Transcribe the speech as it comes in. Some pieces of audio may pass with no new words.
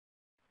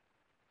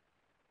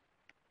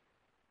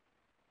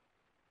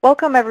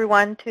Welcome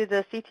everyone to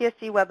the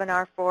CTSC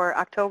webinar for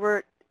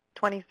October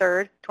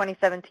 23rd,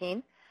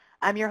 2017.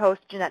 I'm your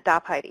host, Jeanette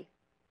Dopheide.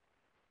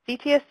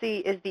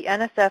 CTSC is the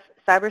NSF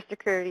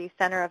Cybersecurity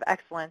Center of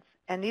Excellence,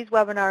 and these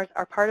webinars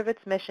are part of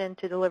its mission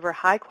to deliver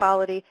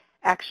high-quality,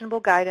 actionable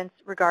guidance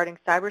regarding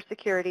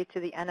cybersecurity to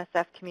the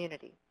NSF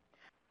community.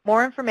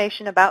 More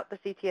information about the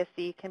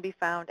CTSC can be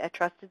found at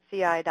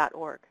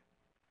trustedci.org.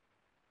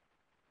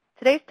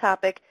 Today's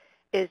topic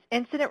is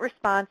Incident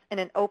Response in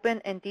an Open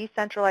and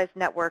Decentralized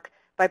Network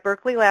by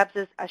Berkeley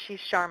Labs' Ashish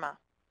Sharma.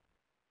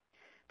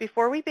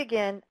 Before we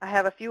begin, I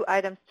have a few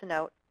items to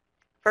note.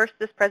 First,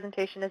 this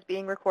presentation is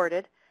being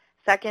recorded.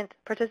 Second,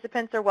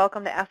 participants are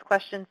welcome to ask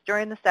questions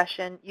during the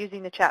session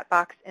using the chat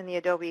box in the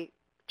Adobe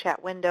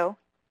chat window.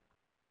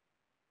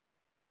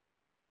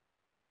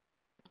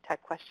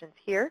 Type questions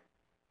here.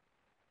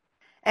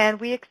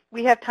 And we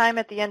have time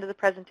at the end of the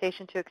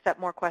presentation to accept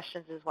more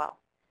questions as well.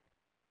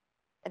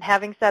 And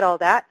having said all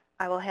that,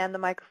 I will hand the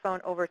microphone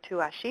over to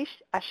Ashish.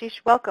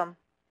 Ashish, welcome.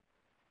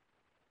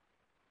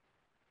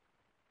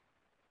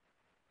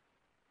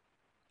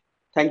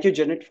 Thank you,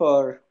 Janet,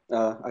 for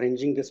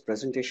arranging this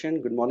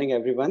presentation. Good morning,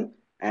 everyone,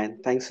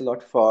 and thanks a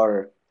lot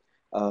for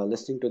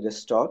listening to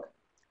this talk.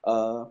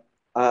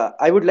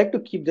 I would like to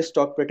keep this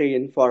talk pretty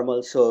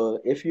informal, so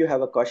if you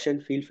have a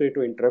question, feel free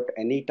to interrupt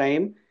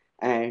anytime.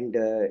 And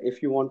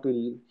if you want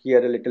to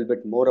hear a little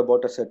bit more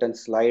about a certain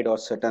slide or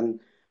certain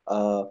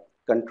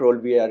control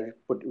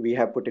we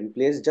have put in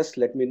place, just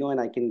let me know and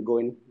I can go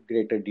in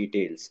greater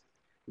details.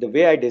 The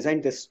way I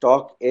designed this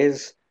talk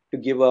is to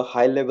give a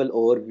high-level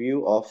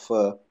overview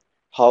of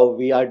how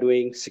we are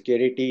doing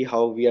security,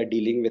 how we are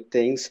dealing with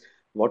things,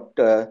 what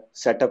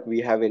setup we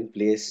have in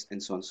place,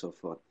 and so on and so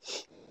forth.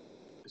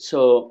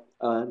 So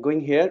going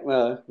here,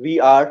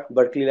 we are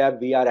Berkeley Lab.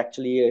 We are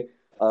actually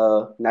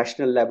a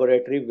national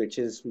laboratory which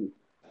is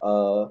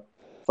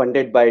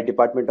funded by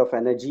Department of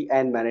Energy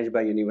and managed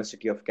by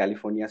University of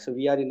California. So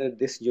we are in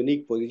this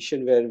unique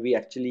position where we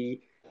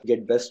actually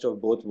get best of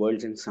both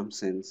worlds in some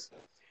sense.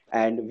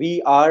 And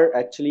we are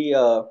actually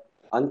a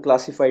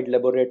unclassified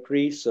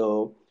laboratory,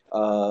 so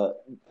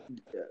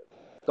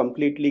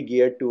completely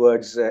geared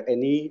towards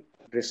any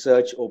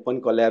research,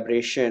 open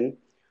collaboration.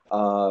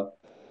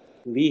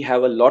 We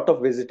have a lot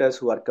of visitors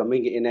who are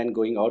coming in and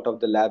going out of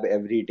the lab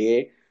every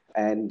day.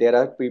 And there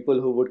are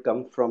people who would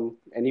come from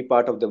any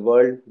part of the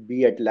world,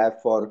 be at lab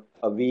for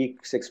a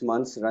week, 6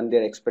 months, run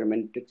their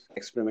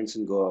experiments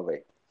and go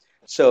away.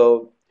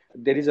 So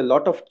there is a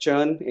lot of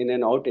churn in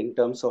and out in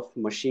terms of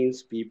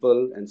machines,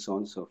 people, and so on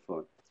and so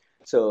forth.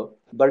 So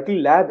Berkeley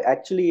Lab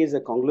actually is a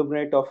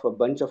conglomerate of a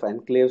bunch of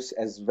enclaves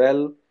as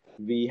well.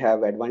 We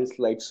have Advanced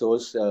Light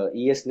Source,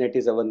 ESNet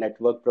is our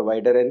network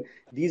provider, and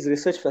these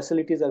research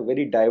facilities are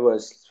very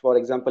diverse. For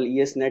example,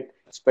 ESNet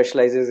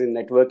specializes in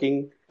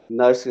networking,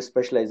 NERSC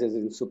specializes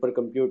in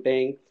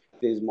supercomputing,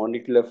 there's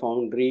Molecular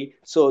Foundry.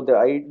 So the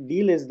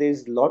ideal is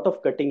there's a lot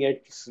of cutting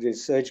edge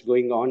research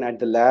going on at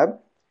the lab,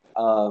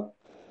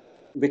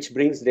 which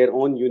brings their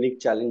own unique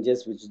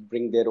challenges, which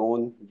bring their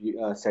own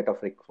set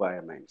of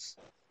requirements.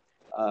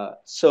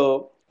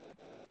 So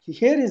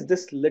here is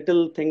this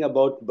little thing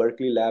about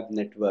Berkeley Lab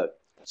network.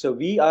 So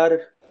we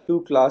are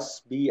two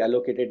Class B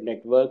allocated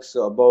networks,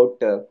 so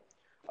about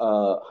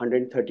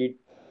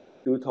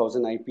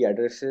 132,000 IP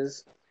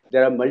addresses.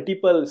 There are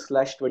multiple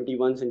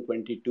 /21s and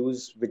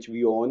 22s which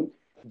we own.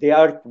 They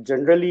are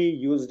generally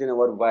used in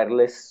our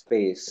wireless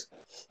space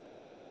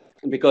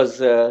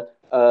because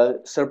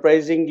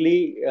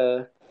surprisingly,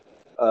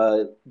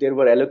 there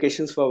were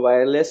allocations for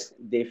wireless,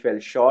 they fell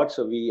short,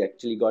 so we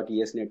actually got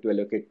ESNet to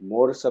allocate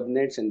more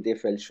subnets and they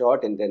fell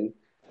short, and then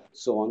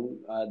so on,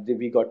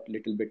 we got a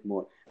little bit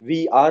more.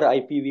 We are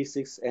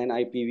IPv6 and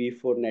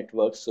IPv4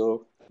 networks,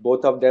 so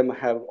both of them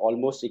have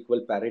almost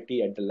equal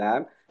parity at the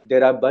lab.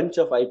 There are a bunch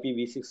of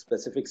IPv6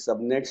 specific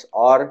subnets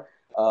or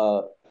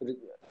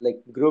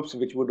like groups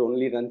which would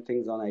only run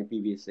things on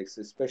IPv6,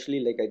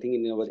 especially like I think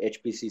in our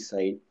HPC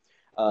side.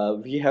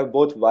 We have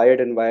both wired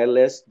and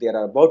wireless. There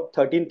are about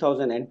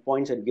 13,000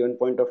 endpoints at given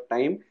point of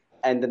time,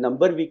 and the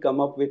number we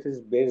come up with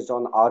is based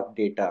on ARC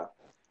data.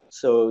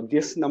 So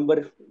this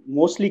number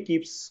mostly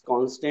keeps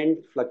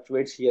constant,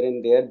 fluctuates here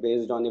and there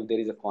based on if there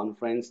is a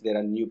conference, there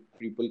are new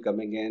people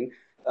coming in.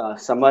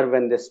 Summer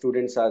when the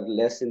students are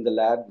less in the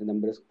lab, the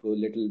numbers go a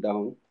little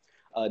down.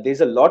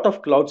 There's a lot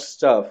of cloud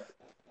stuff,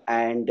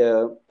 and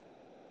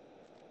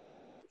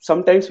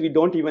sometimes we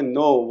don't even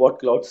know what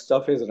cloud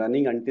stuff is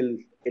running until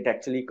it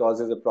actually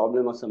causes a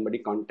problem or somebody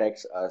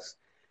contacts us.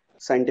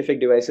 Scientific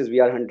devices,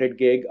 we are 100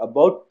 gig,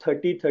 about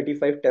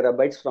 35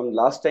 terabytes from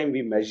last time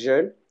we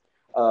measured.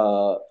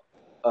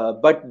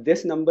 But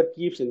this number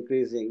keeps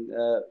increasing.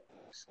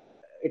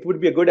 It would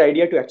be a good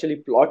idea to actually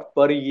plot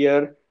per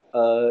year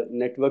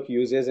network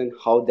uses and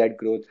how that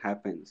growth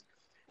happens.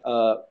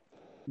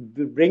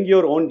 Bring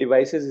your own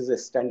devices is a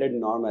standard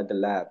norm at the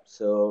lab.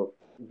 So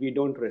we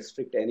don't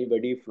restrict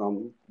anybody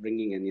from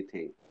bringing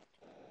anything.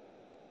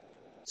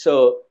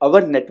 So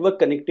our network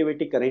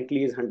connectivity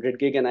currently is 100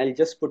 gig, and I'll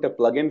just put a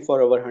plugin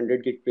for our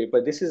 100 gig paper.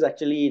 This is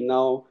actually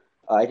now,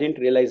 I didn't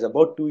realize,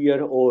 about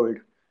 2-year old.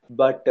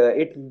 but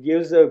it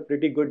gives a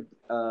pretty good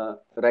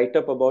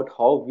write-up about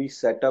how we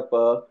set up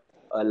a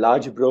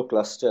large bro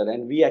cluster,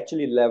 and we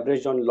actually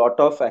leveraged on a lot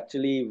of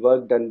actually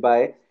work done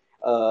by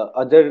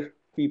other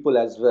people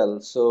as well.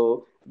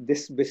 So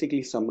this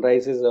basically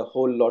summarizes a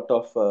whole lot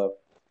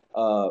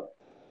of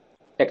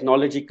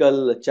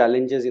technological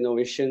challenges,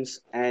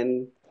 innovations,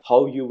 and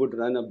how you would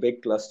run a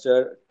big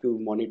cluster to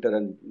monitor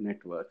a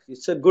network.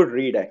 It's a good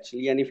read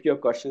actually, and if you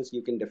have questions,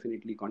 you can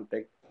definitely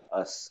contact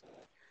us.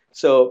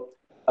 So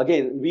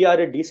again, we are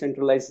a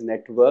decentralized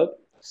network.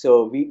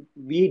 So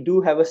we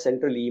do have a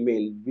central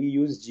email. We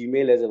use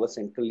Gmail as our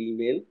central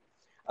email.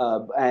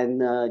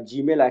 And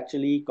Gmail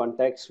actually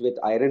contacts with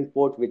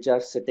Ironport, which are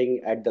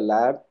sitting at the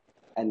lab,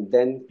 and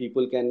then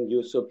people can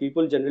use. So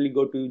people generally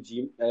go to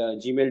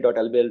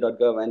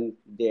gmail.lbl.gov and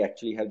they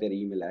actually have their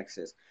email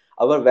access.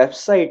 Our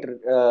website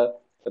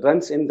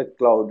runs in the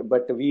cloud,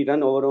 but we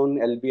run our own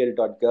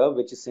lbl.gov,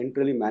 which is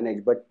centrally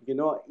managed. But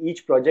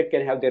each project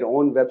can have their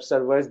own web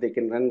servers. They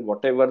can run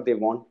whatever they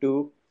want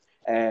to,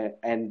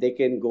 and they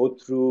can go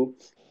through,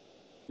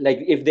 like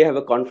if they have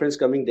a conference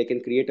coming, they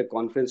can create a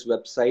conference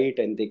website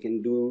and they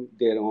can do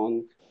their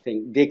own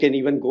thing. They can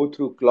even go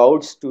through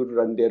clouds to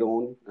run their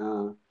own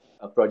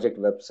project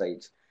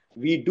websites.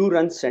 We do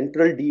run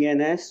central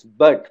DNS,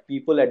 but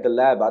people at the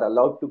lab are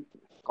allowed to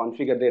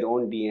configure their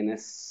own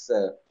DNS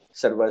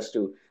servers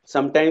too.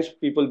 Sometimes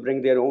people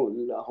bring their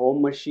own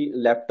home machine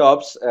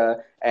laptops,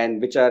 and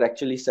which are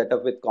actually set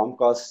up with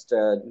Comcast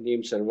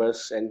name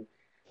servers and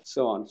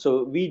so on.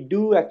 So we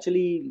do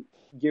actually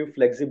give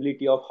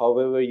flexibility of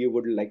however you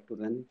would like to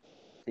run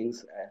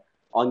things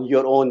on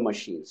your own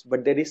machines,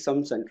 but there is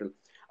some central.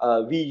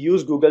 We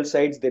use Google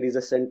Sites. There is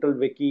a central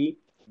wiki,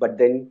 but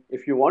then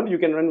if you want, you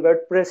can run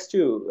WordPress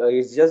too.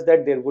 It's just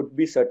that there would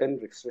be certain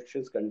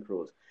restrictions,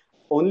 controls.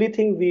 Only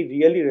thing we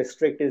really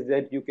restrict is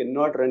that you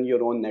cannot run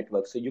your own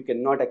network. So you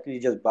cannot actually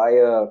just buy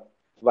a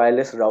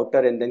wireless router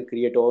and then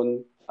create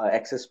own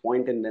access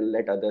point and then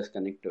let others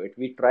connect to it.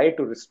 We try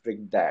to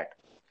restrict that.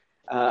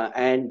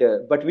 And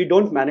but we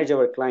don't manage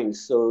our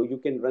clients, so you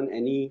can run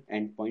any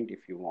endpoint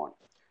if you want.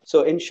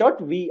 So in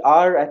short, we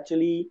are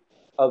actually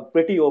a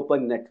pretty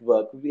open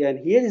network. And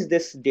here is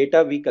this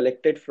data we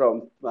collected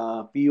from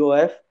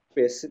POF,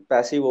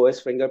 passive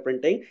OS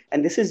fingerprinting,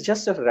 and this is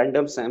just a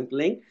random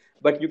sampling,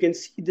 but you can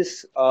see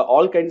this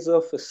all kinds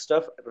of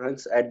stuff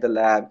runs at the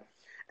lab.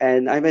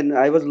 And I mean,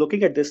 I was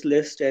looking at this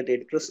list, and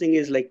interesting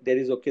is like there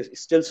is okay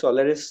still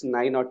Solaris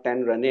 9 or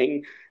 10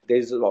 running.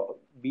 There's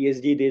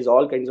BSD, there's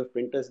all kinds of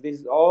printers,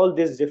 there's all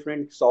these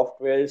different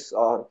softwares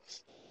or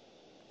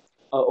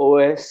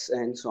OS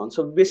and so on.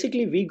 So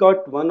basically, we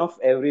got one of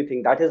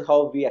everything. That is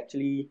how we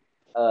actually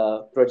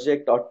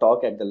project or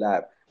talk at the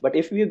lab. But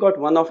if we got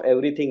one of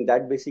everything,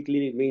 that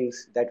basically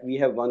means that we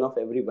have one of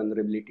every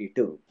vulnerability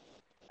too.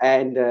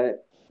 And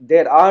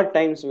there are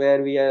times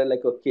where we are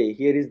like, okay,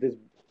 here is this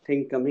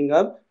thing coming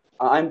up.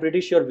 I'm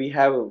pretty sure we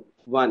have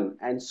one.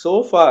 And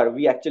so far,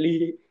 we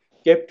actually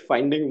kept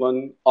finding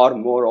one or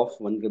more of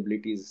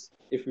vulnerabilities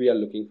if we are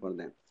looking for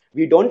them.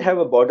 We don't have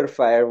a border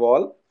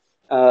firewall.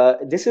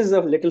 This is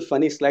a little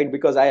funny slide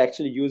because I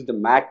actually used the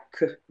Mac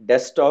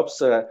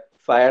desktop's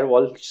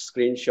firewall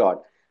screenshot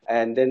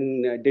and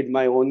then did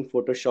my own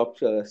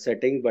Photoshop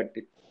setting. But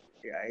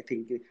yeah, I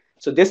think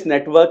so. This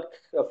network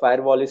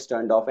firewall is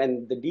turned off,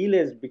 and the deal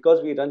is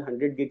because we run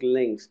 100 gig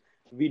links,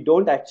 we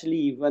don't actually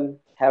even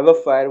have a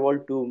firewall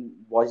to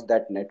watch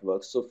that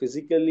network. So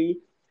physically,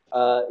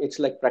 it's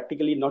like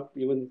practically not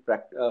even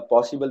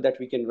possible that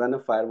we can run a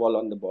firewall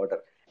on the border.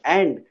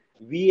 And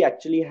we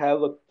actually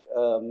have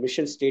a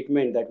mission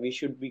statement that we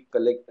should be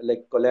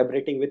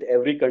collaborating with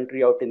every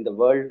country out in the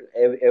world,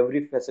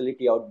 every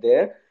facility out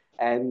there,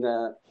 and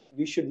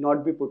we should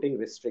not be putting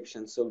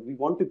restrictions. So we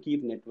want to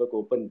keep network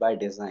open by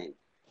design.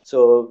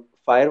 So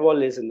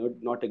firewall is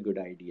not a good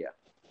idea.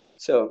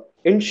 So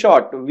in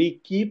short,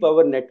 we keep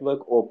our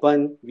network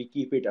open, we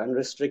keep it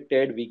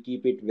unrestricted, we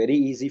keep it very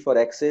easy for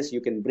access. You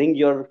can bring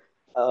your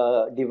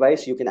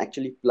device, you can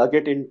actually plug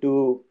it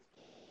into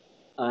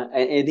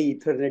any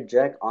Ethernet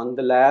jack on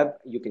the lab.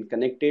 You can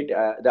connect it.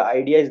 The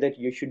idea is that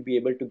you should be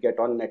able to get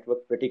on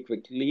network pretty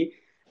quickly.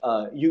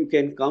 You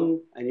can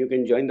come and you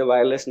can join the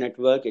wireless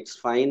network. It's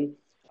fine.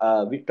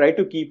 We try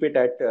to keep it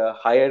at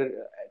higher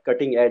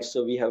cutting edge,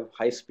 so we have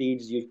high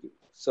speeds.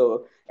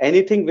 So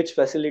anything which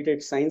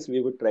facilitates science,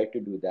 we would try to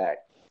do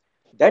that.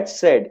 That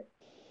said,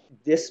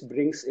 this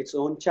brings its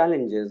own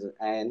challenges,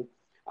 and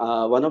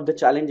one of the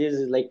challenges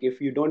is like if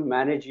you don't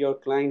manage your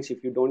clients,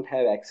 if you don't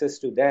have access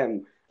to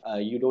them,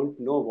 you don't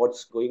know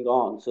what's going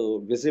on.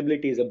 So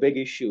visibility is a big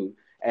issue,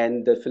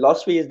 and the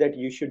philosophy is that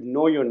you should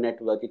know your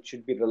network. It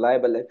should be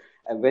reliable,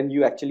 and when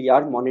you actually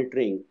are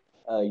monitoring,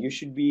 you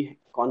should be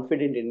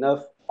confident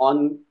enough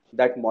on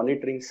that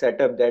monitoring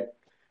setup that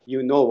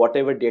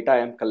whatever data I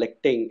am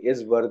collecting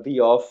is worthy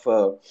of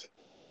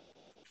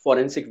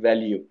forensic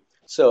value.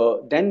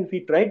 So then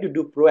we try to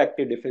do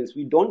proactive defense.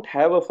 We don't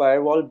have a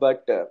firewall,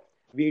 but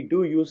we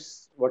do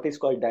use what is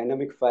called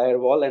dynamic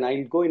firewall, and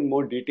I'll go in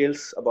more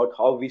details about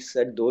how we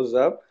set those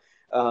up.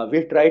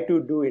 We try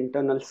to do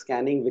internal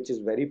scanning, which is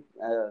very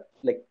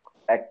like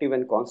active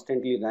and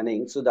constantly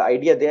running. So the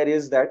idea there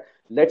is that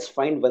let's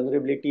find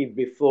vulnerability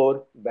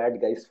before bad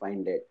guys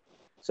find it.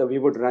 So we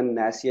would run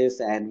Nassius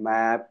and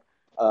Map,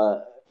 uh,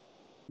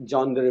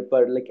 John the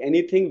Ripper, like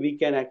anything we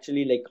can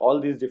actually, like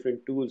all these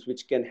different tools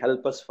which can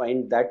help us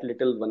find that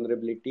little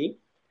vulnerability,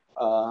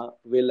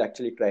 we'll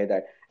actually try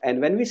that.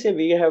 And when we say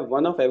we have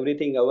one of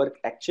everything, our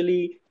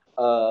actually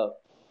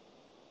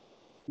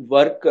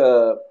work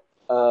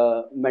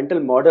mental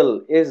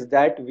model is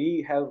that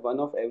we have one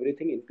of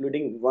everything,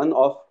 including one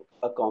of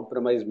a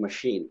compromised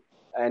machine.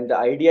 And the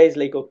idea is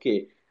like,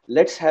 okay,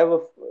 let's have a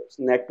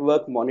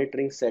network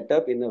monitoring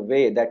setup in a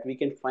way that we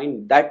can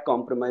find that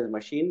compromised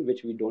machine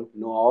which we don't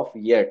know of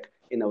yet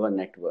in our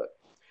network.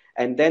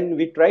 And then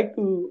we try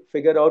to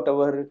figure out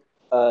our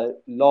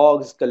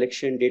logs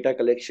collection, data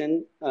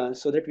collection,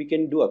 so that we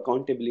can do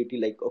accountability,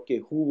 like,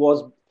 okay, who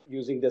was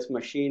using this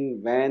machine,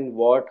 when,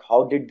 what,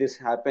 how did this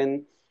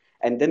happen.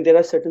 And then there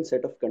are certain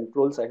set of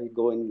controls I will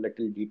go in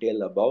little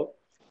detail about,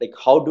 like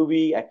how do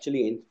we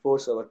actually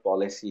enforce our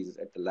policies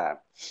at the lab.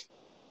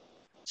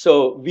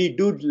 So we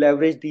do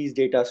leverage these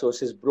data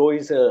sources. Bro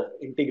is a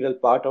integral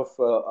part of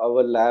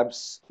our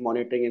lab's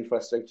monitoring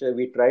infrastructure.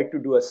 We try to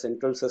do a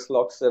central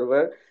syslog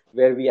server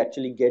where we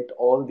actually get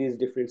all these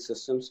different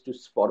systems to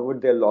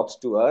forward their logs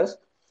to us.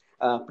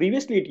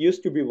 Previously, it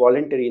used to be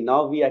voluntary.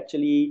 Now we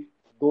actually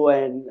go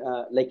and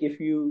like if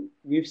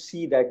we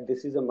see that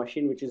this is a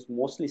machine which is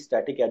mostly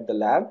static at the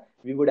lab,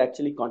 we would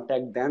actually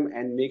contact them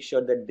and make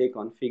sure that they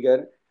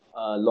configure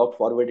log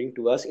forwarding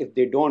to us. If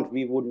they don't,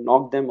 we would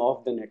knock them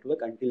off the network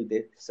until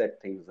they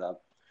set things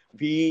up.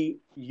 We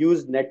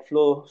use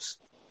NetFlow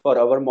for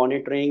our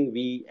monitoring.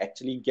 We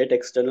actually get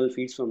external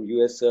feeds from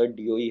USCERT,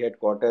 DOE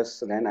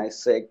headquarters, RAN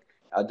ISEC,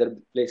 other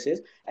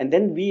places. And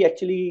then we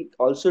actually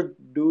also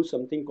do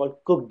something called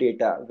cook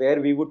data, where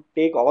we would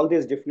take all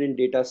these different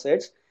data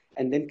sets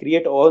and then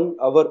create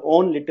our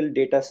own little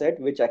data set,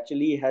 which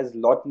actually has a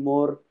lot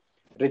more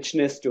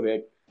richness to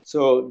it.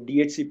 So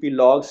DHCP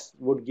logs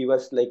would give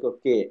us like,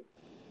 okay,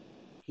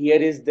 here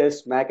is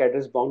this MAC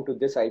address bound to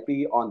this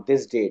IP on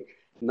this date.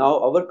 Now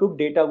our cook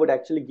data would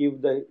actually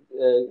give the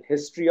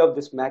history of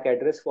this MAC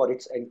address for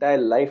its entire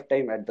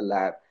lifetime at the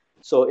lab.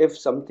 So if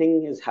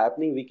something is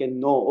happening, we can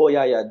know, oh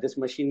yeah, this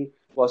machine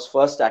was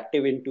first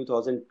active in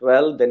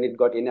 2012, then it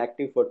got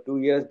inactive for 2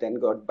 years, then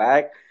got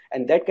back.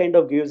 And that kind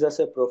of gives us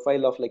a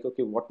profile of like,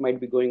 okay, what might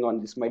be going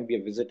on? This might be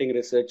a visiting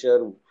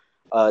researcher.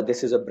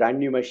 This is a brand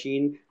new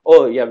machine.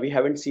 Oh yeah, we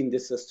haven't seen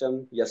this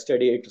system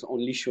yesterday. It's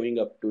only showing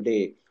up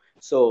today.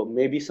 So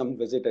maybe some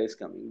visitor is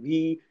coming.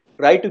 We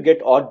try to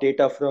get odd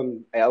data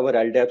from our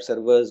LDAP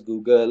servers,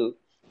 Google,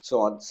 so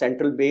on.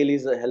 Central Bail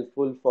is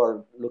helpful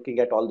for looking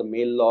at all the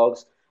mail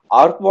logs.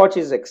 ArcWatch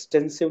is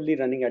extensively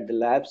running at the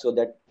lab, so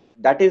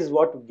that is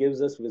what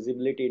gives us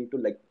visibility into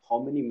like how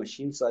many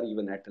machines are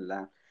even at the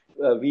lab.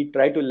 We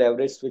try to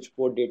leverage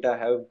switchport data,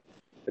 have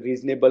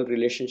reasonable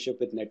relationship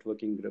with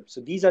networking groups.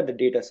 So these are the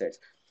data sets.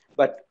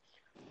 But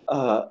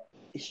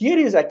here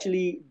is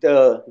actually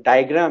the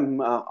diagram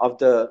of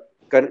the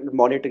current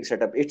monitoring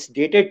setup. It's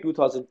dated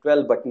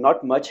 2012, but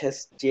not much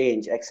has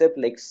changed except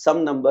like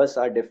some numbers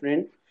are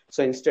different.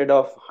 So instead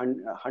of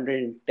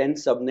 110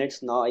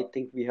 subnets, now I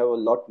think we have a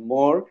lot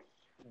more.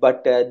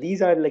 But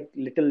these are like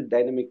little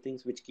dynamic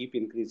things which keep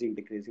increasing,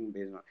 decreasing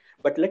based on.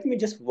 But let me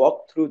just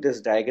walk through this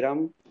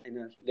diagram in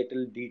a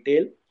little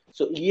detail.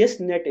 So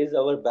ESNet is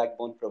our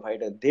backbone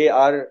provider. They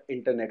are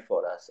internet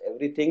for us.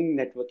 Everything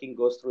networking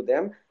goes through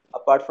them,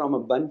 apart from a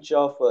bunch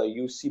of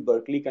UC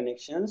Berkeley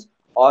connections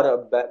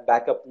or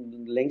backup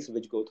links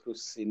which go through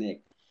SYNIC.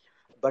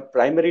 But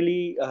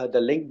primarily, the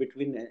link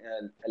between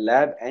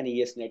lab and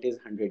ESNet is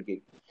 100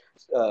 gig.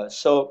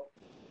 So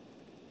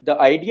the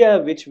idea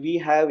which we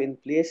have in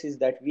place is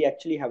that we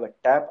actually have a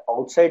tap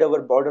outside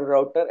our border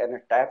router and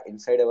a tap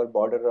inside our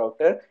border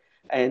router.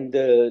 And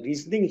the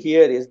reasoning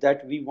here is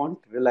that we want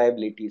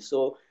reliability.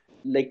 So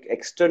like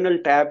external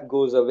tap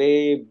goes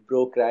away,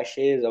 bro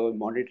crashes, our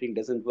monitoring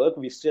doesn't work,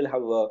 we still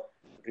have a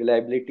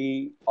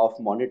reliability of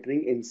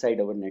monitoring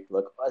inside our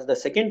network. The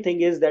second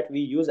thing is that we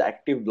use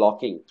active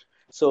blocking.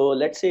 So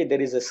let's say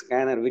there is a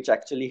scanner which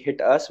actually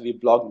hit us, we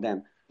block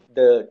them.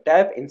 The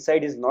tap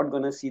inside is not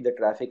going to see the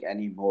traffic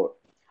anymore.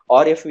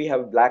 Or if we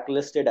have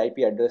blacklisted IP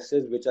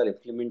addresses which are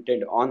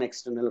implemented on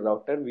external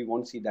router, we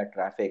won't see that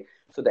traffic.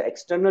 So the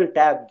external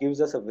tab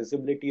gives us a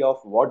visibility of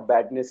what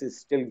badness is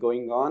still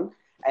going on.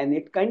 And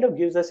it kind of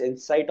gives us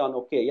insight on,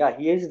 okay, yeah,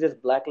 here's this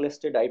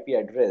blacklisted IP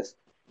address.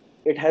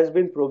 It has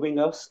been probing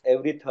us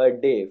every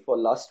third day for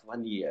last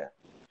 1 year.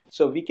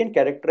 So we can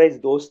characterize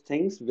those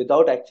things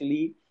without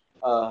actually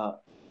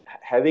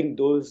having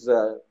those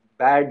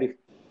bad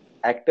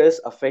actors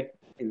affect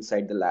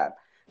inside the lab.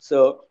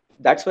 So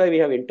that's why we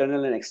have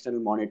internal and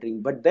external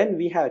monitoring. But then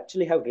we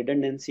actually have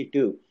redundancy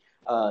too.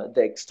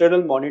 The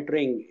external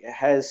monitoring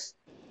has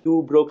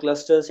 2 bro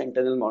clusters,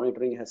 internal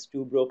monitoring has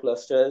 2 bro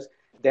clusters.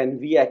 Then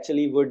we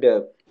actually would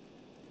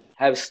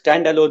have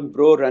standalone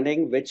bro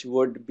running, which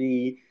would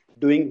be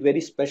doing very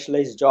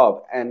specialized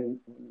job. And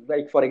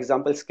like, for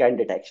example, scan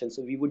detection.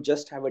 So we would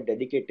just have a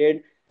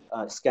dedicated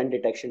scan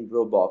detection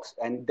bro box,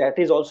 and that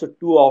is also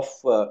two of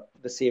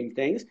the same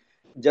things,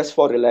 just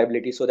for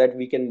reliability, so that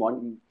we can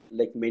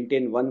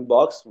maintain one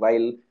box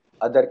while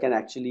other can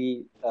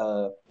actually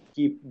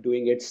keep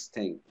doing its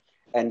thing.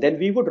 And then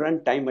we would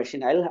run time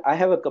machine. I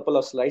have a couple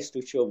of slides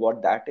to show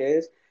what that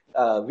is.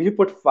 We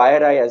put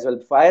FireEye as well.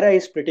 FireEye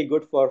is pretty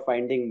good for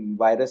finding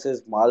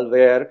viruses,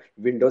 malware,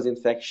 Windows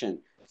infection.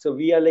 So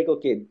we are like,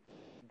 okay,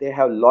 they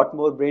have a lot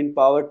more brain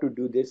power to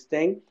do this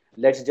thing.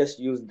 Let's just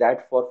use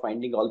that for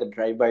finding all the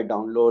drive-by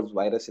downloads,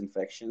 virus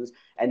infections,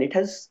 and it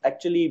has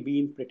actually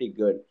been pretty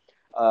good.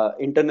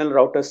 Internal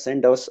routers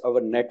send us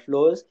our net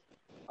flows.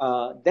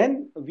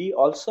 Then we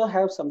also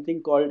have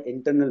something called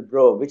internal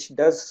bro, which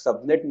does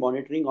subnet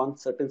monitoring on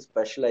certain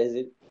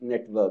specialized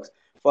networks.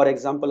 For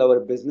example, our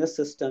business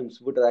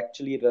systems would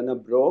actually run a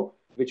bro,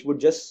 which would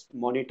just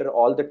monitor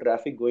all the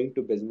traffic going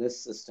to business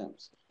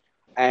systems.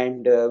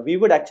 And we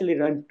would actually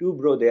run two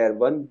bro there.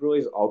 One bro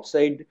is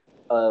outside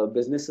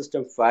business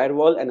system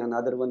firewall, and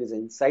another one is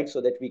inside, so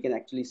that we can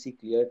actually see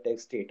clear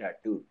text data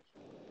too.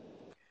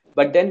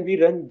 But then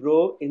we run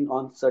bro in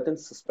on certain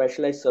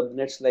specialized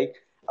subnets, like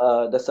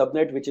the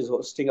subnet which is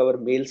hosting our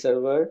mail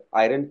server,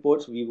 Iron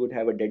Ports. We would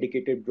have a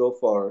dedicated bro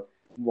for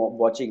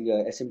watching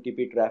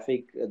SMTP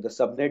traffic. The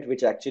subnet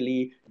which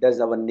actually does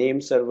our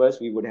name servers,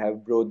 we would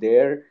have bro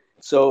there.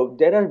 So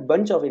there are a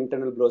bunch of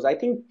internal bros. I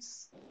think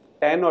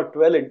 10 or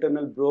 12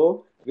 internal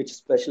bro which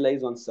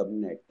specialize on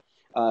subnet.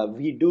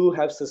 We do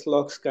have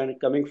syslogs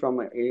coming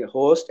from a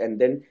host, and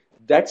then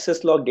that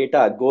syslog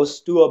data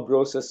goes to a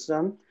bro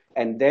system,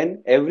 and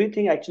then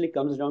everything actually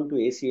comes down to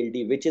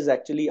ACLD, which is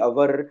actually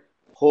our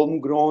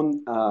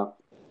homegrown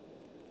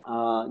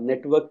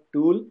network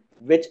tool,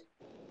 which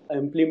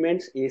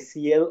implements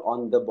ACL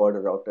on the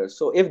border router.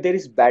 So if there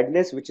is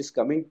badness which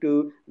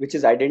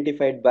is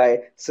identified by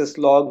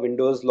syslog,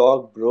 Windows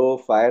log, bro,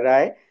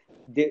 FireEye,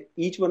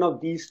 each one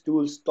of these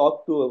tools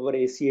talk to our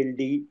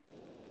ACLD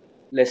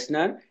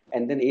listener,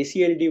 and then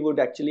ACLD would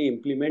actually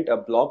implement a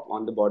block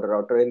on the border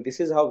router, and this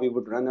is how we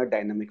would run a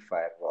dynamic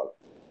firewall.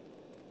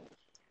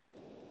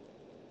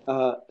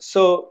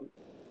 So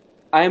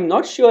I am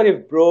not sure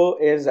if bro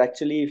is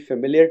actually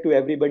familiar to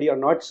everybody or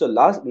not. So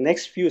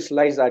next few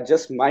slides are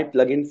just my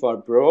plugin for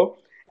bro,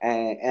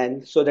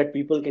 and so that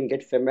people can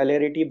get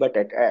familiarity, but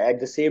at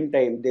the same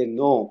time they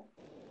know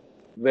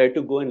where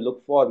to go and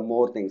look for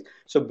more things.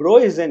 So bro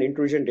is an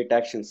intrusion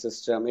detection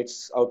system.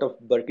 It's out of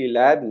Berkeley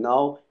Lab,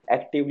 now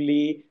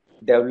actively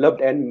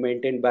developed and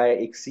maintained by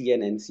ICSI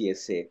and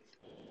NCSA.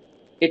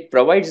 It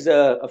provides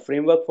a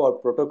framework for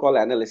protocol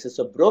analysis.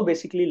 So bro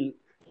basically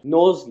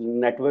knows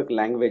network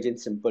language in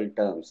simple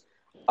terms.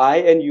 I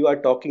and you are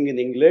talking in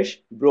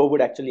English, bro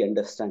would actually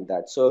understand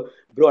that. So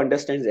bro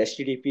understands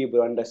HTTP,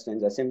 bro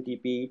understands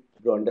SMTP,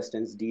 bro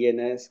understands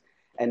DNS,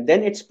 and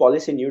then it's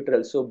policy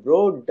neutral. So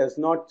bro does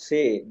not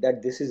say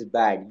that this is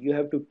bad. You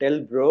have to tell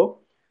bro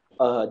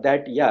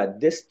that, yeah,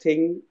 this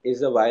thing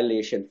is a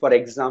violation. For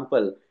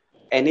example,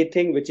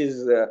 anything which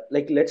is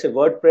like, let's say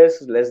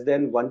WordPress less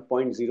than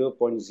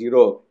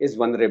 1.0.0 is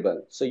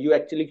vulnerable. So you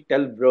actually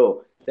tell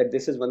bro that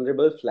this is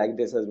vulnerable, flag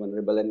this as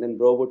vulnerable, and then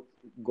bro would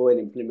go and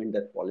implement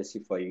that policy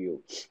for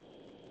you.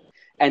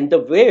 And the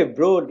way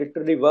bro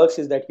literally works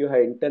is that you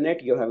have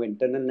internet, you have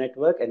internal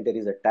network, and there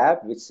is a tab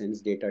which sends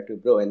data to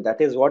bro. And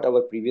that is what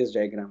our previous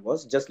diagram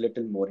was, just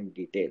little more in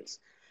details.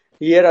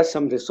 Here are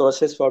some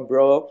resources for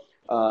bro.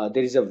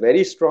 There is a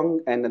very strong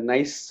and a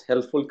nice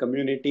helpful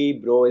community.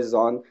 Bro is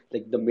on,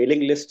 like, the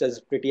mailing list is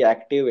pretty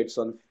active. It's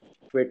on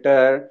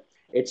Twitter,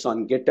 it's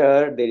on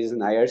Gitter. There is an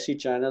IRC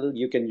channel.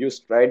 You can use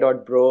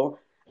try.bro.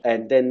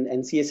 And then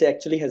NCSA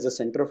actually has a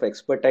center of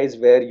expertise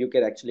where you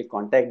can actually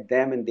contact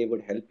them and they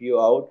would help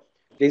you out.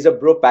 There's a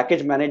bro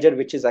package manager,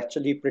 which is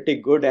actually pretty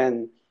good,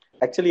 and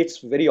actually it's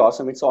very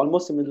awesome. It's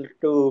almost similar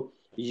to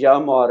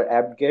Yum or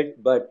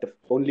apt-get, but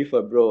only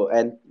for bro.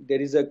 And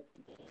there is a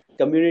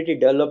community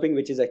developing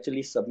which is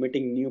actually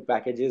submitting new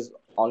packages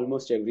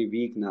almost every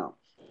week now.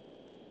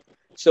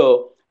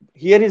 So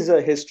here is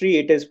a history.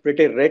 It is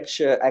pretty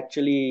rich,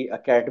 actually,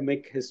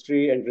 academic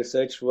history and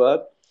research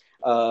work.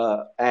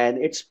 And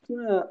it's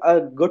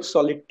a good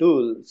solid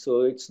tool.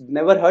 So it's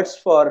never hurts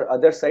for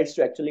other sites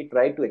to actually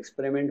try to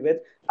experiment with.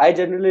 I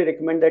generally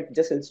recommend that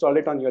just install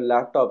it on your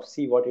laptop,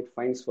 see what it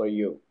finds for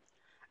you.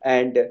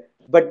 And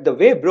but the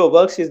way bro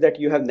works is that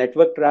you have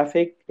network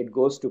traffic, it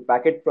goes to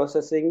packet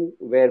processing,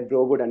 where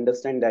bro would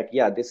understand that,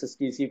 yeah, this is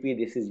TCP,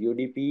 this is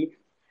UDP,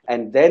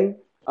 and then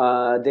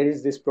there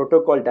is this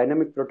protocol,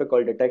 dynamic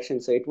protocol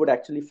detection. So it would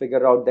actually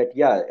figure out that,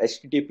 yeah,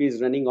 HTTP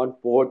is running on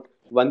port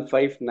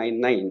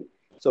 1599.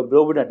 So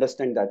bro would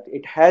understand that.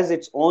 It has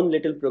its own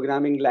little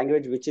programming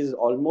language, which is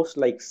almost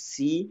like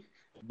C,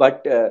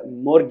 but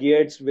more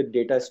geared with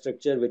data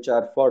structure, which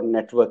are for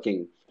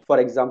networking. For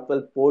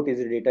example, port is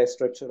a data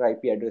structure,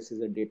 IP address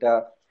is a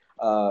data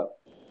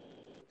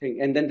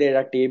thing, and then there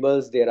are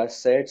tables, there are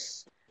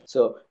sets.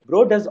 So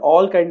bro does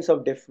all kinds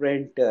of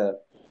different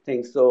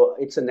things. So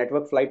it's a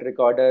network flight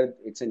recorder,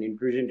 it's an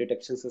intrusion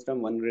detection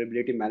system,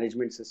 vulnerability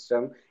management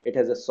system. It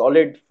has a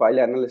solid file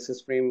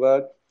analysis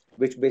framework,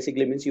 which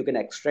basically means you can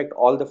extract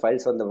all the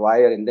files on the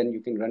wire and then you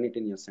can run it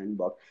in your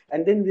sandbox.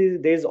 And then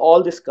there's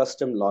all this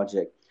custom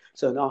logic.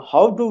 So now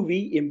how do we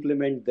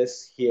implement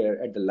this here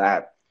at the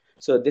lab?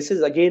 So this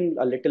is again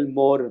a little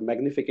more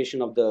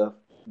magnification of the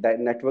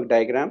network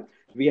diagram.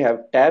 We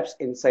have tabs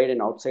inside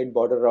and outside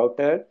border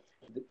router.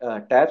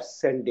 Tabs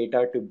send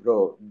data to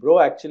Bro. Bro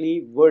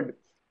actually would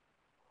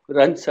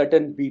run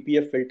certain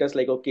BPF filters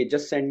like, okay,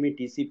 just send me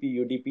TCP,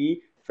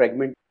 UDP,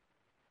 fragmentations,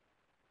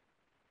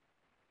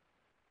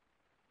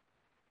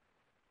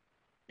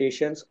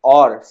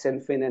 or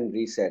send fin and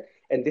reset.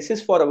 And this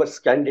is for our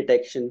scan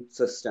detection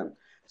system.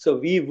 So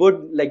we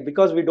would like,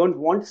 because we don't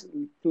want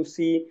to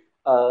see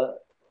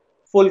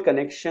full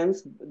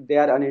connections, they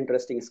are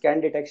uninteresting.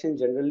 Scan detection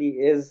generally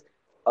is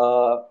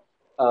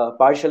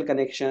partial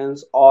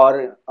connections,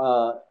 or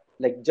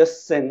like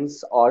just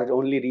sends, or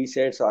only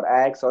resets, or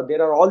acts, or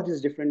there are all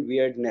these different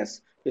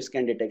weirdness to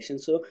scan detection.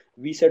 So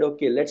we said,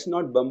 okay, let's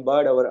not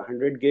bombard our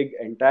 100 gig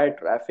entire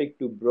traffic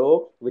to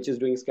Bro, which is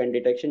doing scan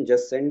detection,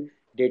 just send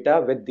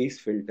data with these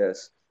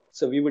filters.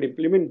 So we would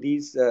implement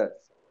these uh,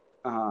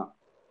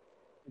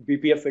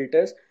 BPF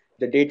filters.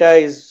 The data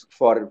is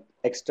for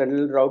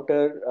external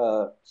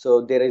router.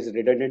 So there is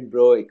redundant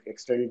Bro,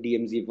 external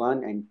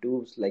DMZ1 and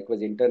 2,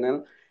 likewise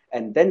internal.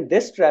 And then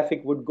this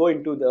traffic would go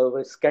into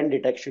the scan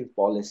detection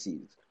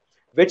policies,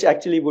 which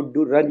actually would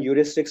run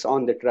heuristics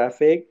on the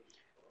traffic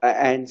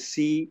and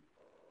see.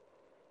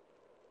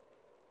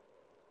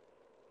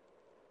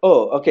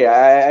 Oh, okay.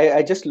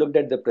 I just looked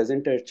at the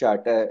presenter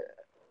chart.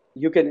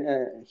 You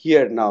can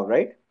hear now,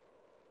 right?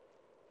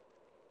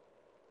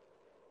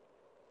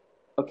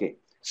 Okay,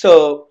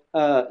 so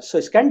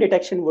scan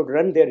detection would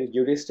run their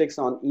heuristics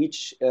on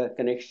each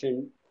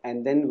connection,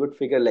 and then would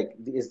figure like,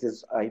 is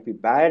this IP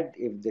bad?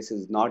 If this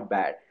is not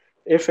bad,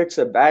 if it's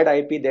a bad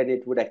IP, then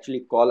it would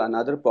actually call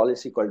another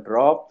policy called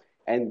drop,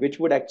 and which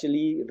would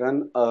actually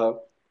run a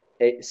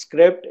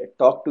script,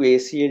 talk to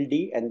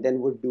ACLD, and then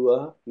would do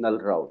a null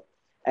route.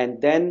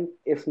 And then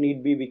if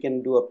need be, we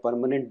can do a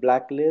permanent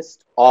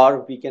blacklist,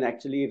 or we can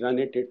actually run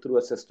it through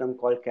a system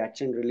called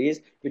catch and release,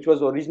 which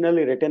was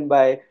originally written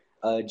by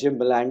Jim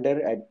Belander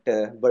at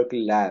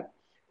Berkeley Lab.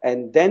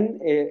 And then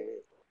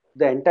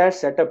the entire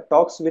setup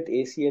talks with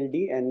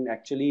ACLD and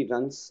actually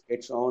runs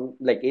its own,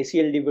 like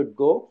ACLD would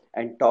go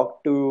and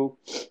talk to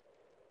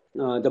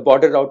the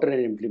border router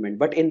and implement.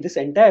 But in this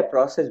entire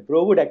process,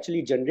 Bro would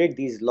actually generate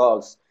these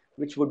logs,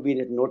 which would be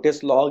the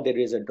notice log, there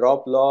is a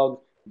drop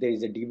log, there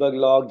is a debug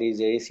log, there is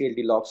a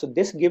ACLD log. So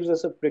this gives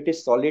us a pretty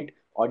solid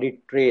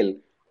audit trail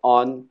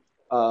on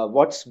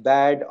what's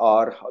bad,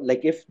 or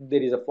like if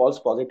there is a false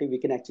positive, we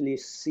can actually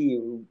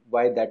see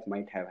why that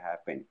might have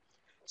happened.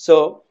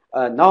 So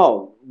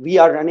now we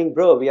are running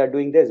Bro, we are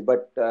doing this,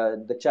 but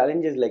the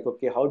challenge is like,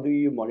 okay, how do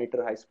you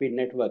monitor high-speed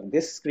network?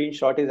 This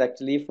screenshot is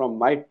actually from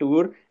my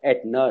tour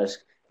at NERSC.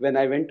 When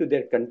I went to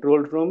their control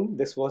room,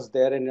 this was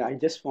there, and I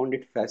just found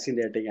it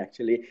fascinating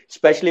actually,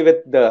 especially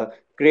with the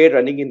Cray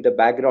running in the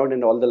background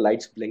and all the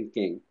lights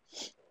blinking.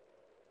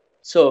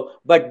 So,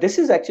 but this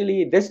is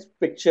actually, this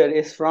picture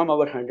is from our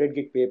 100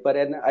 gig paper,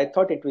 and I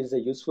thought it was a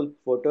useful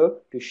photo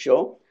to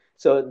show.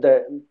 So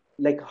the,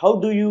 like, how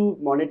do you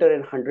monitor a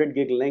 100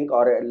 gig link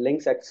or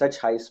links at such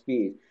high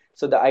speed?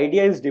 So the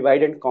idea is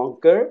divide and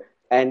conquer,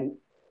 and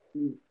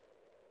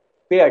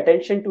pay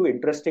attention to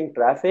interesting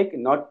traffic,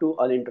 not to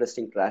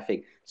uninteresting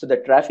traffic. So the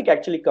traffic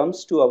actually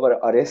comes to our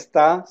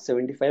Arista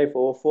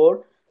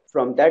 7504.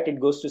 From that, it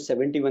goes to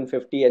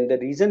 7150. And the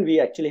reason we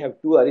actually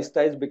have two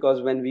Arista is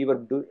because when we were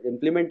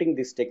implementing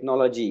this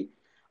technology,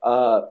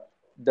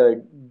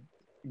 the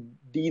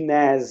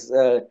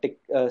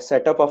DNAS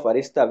setup of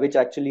Arista, which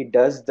actually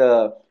does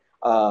the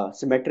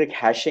symmetric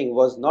hashing,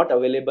 was not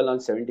available on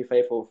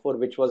 7504,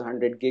 which was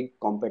 100 gig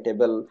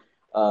compatible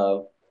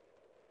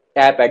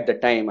tap at the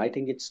time. I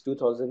think it's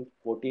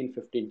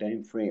 2014-15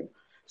 time frame.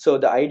 So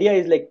the idea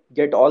is like,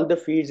 get all the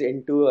feeds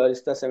into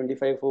Arista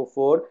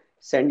 7504,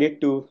 send it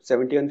to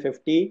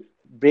 7150,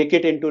 break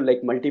it into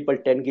like multiple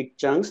 10 gig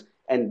chunks,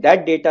 and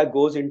that data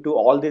goes into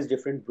all these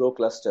different Bro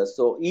clusters.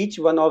 So each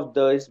one of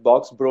those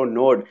box Bro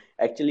node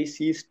actually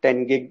sees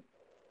 10 gig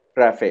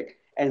traffic,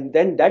 and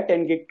then that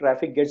 10 gig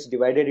traffic gets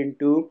divided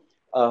into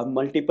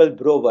multiple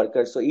Bro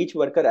workers. So each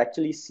worker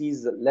actually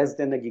sees less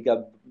than a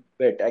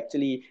gigabit.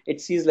 Actually,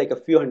 it sees like a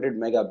few hundred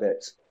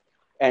megabits.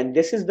 And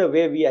this is the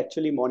way we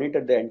actually monitor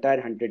the entire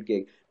 100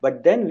 gig.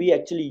 But then we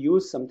actually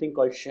use something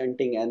called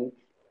shunting. And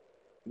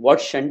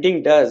what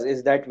shunting does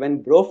is that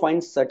when Bro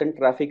finds certain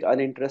traffic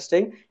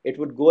uninteresting, it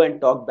would go and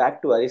talk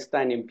back to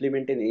Arista and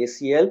implement in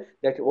ACL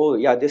that, oh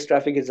yeah, this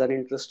traffic is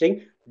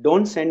uninteresting.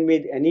 Don't send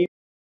me any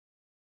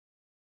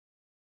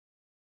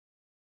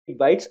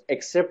bytes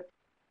except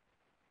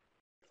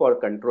for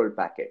control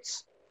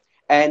packets.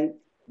 And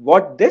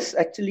what this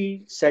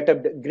actually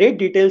setup, great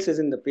details is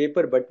in the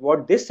paper, but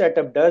what this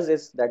setup does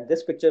is that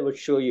this picture would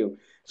show you.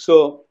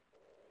 So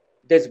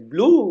this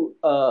blue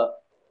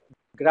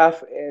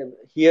graph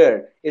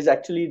here is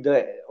actually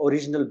the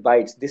original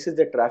bytes. This is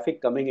the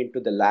traffic coming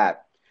into the lab.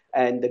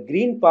 And the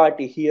green part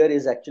here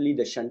is actually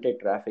the shunted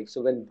traffic.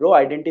 So when Bro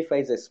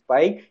identifies a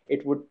spike,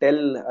 it would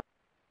tell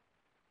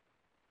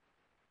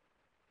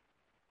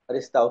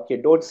Arista, okay,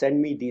 don't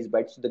send me these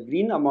bytes. So the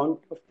green amount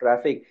of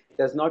traffic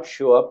does not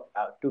show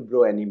up to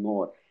Bro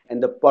anymore.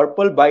 And the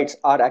purple bytes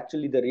are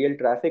actually the real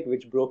traffic,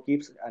 which Bro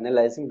keeps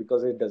analyzing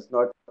because it does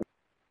not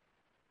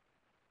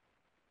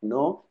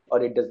know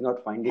or it does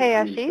not find it Hey,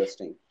 Ashish,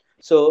 uninteresting.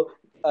 So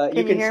you can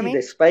you can hear see the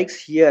me?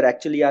 spikes here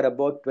actually are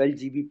about 12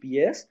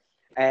 Gbps,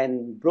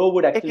 and Bro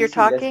would If actually you're see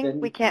less talking,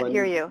 we than can't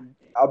hear you.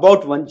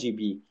 about 1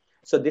 GB.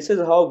 So this is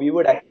how we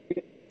would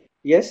actually,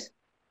 yes,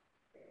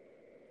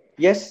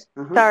 yes,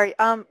 Sorry,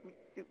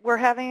 we're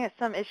having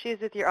some issues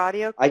with your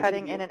audio I can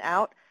cutting hear. in and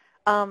out.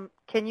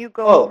 Can you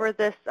go over Oh,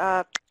 this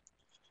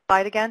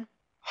slide again?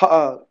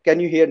 can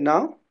you hear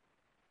now?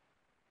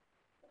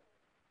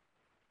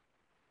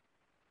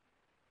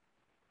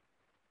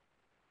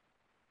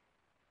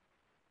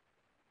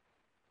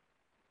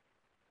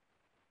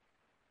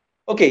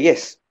 Okay,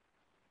 yes.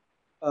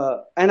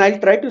 And I'll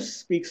try to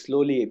speak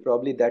slowly,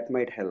 probably that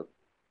might help.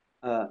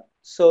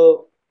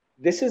 So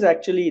this is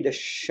actually the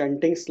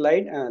shunting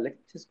slide. Let's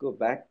just go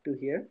back to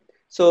here.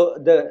 So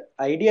the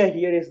idea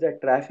here is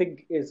that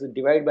traffic is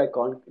divide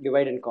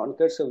and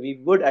conquer. So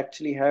we would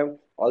actually have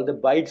all the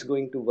bytes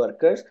going to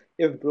workers.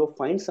 If Bro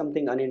finds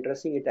something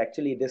uninteresting, it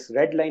actually, this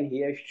red line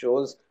here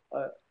shows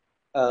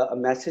a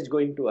message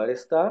going to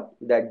Arista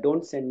that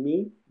don't send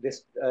me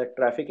this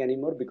traffic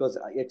anymore because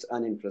it's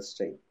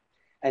uninteresting.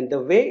 And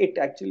the way it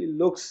actually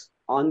looks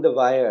on the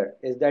wire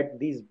is that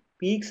these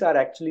peaks are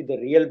actually the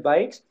real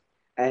bytes,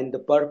 and the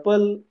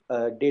purple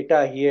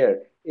data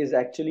here is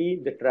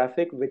actually the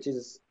traffic which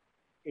is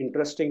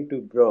interesting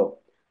to Bro.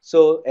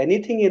 So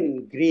anything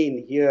in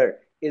green here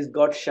is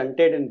got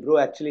shunted, and Bro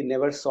actually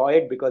never saw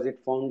it because it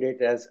found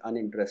it as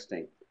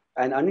uninteresting.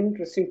 And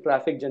uninteresting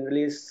traffic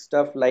generally is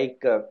stuff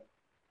like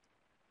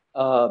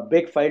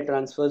big file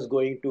transfers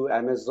going to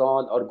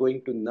Amazon or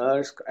going to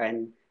NERSC,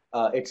 and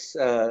it's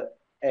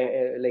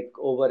like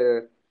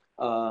over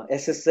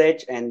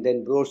SSH, and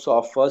then Bro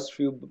saw first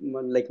few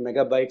like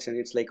megabytes, and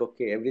it's like,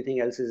 okay, everything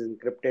else is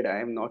encrypted.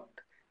 I am not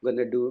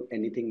gonna do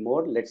anything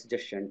more. Let's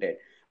just shunt it.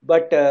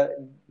 But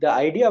the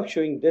idea of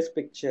showing this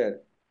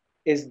picture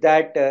is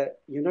that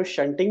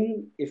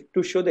shunting, if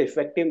to show the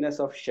effectiveness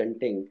of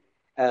shunting,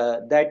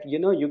 that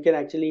you can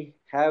actually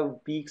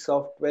have peaks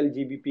of 12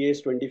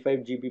 Gbps, 25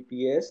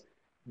 Gbps,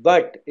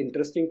 but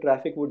interesting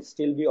traffic would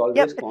still be Yep,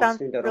 always it sounds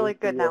constant really around 2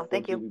 good or now. 4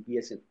 Thank you.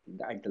 Gbps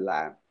at the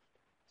lab.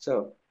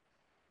 So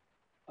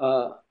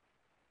uh,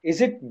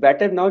 is it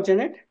better now,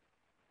 Janet?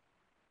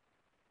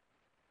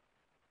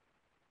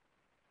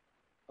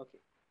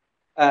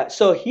 Okay.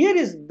 So here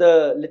is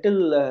the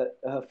little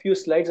few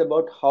slides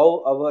about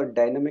how our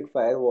dynamic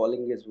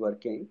firewalling is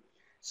working.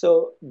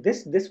 So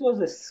this was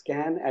a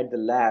scan at the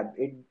lab.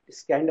 It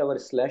scanned our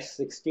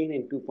 /16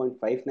 in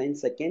 2.59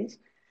 seconds.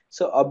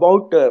 So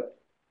about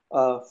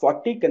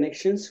 40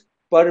 connections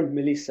per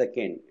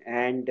millisecond,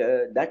 and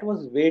that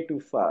was way too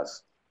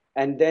fast.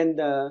 And then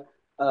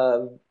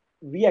uh,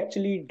 we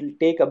actually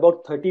take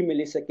about 30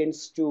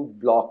 milliseconds to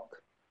block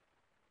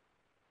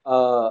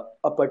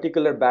a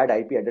particular bad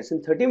IP address.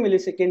 And 30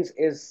 milliseconds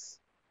is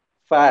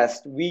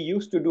fast. We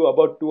used to do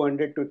about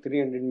 200 to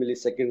 300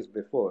 milliseconds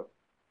before.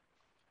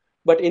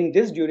 But in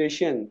this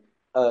duration,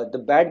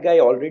 the bad guy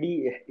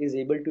already is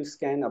able to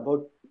scan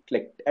about,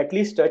 like, at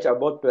least touch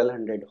about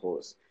 1200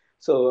 hosts.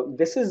 So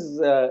this is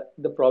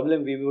the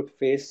problem we would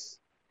face.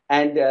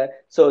 And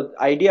so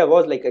the idea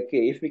was like,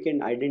 okay, if we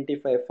can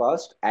identify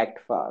fast,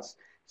 act fast.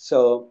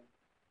 So,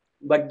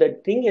 but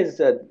the thing is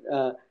that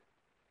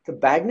the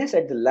badness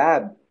at the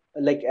lab,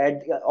 like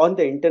on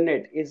the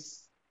internet,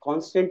 is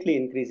constantly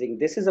increasing.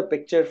 This is a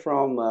picture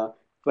from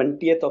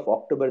 20th of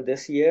October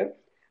this year.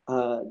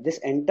 This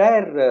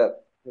entire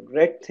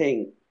red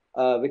thing,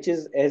 which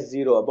is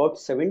S0, about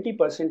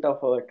 70%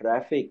 of our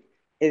traffic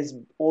is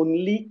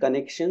only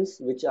connections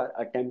which are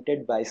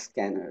attempted by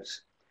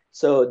scanners.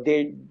 So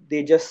they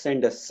just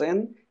send a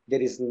SYN.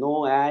 There is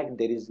no ACK,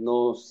 there is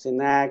no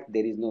SYNACK,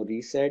 there is no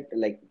reset.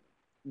 Like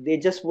they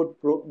just would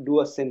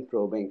do a SYN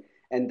probing,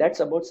 and that's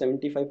about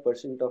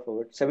 75% of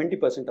our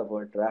 70% of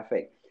our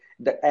traffic.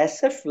 The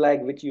SF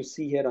flag, which you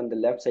see here on the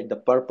left side, the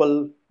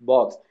purple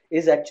box,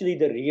 is actually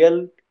the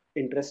real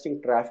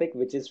interesting traffic,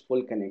 which is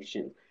full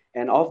connection.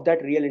 And of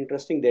that real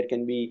interesting, there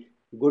can be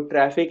good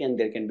traffic and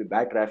there can be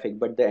bad traffic,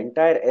 but the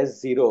entire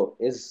S0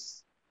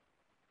 is,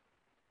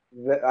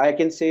 I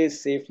can say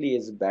safely,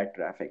 is bad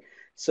traffic.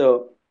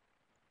 So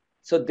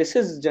this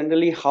is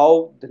generally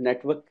how the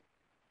network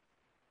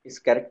is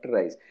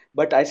characterized.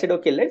 But I said,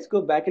 okay, let's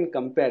go back and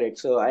compare it.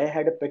 So I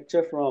had a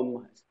picture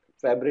from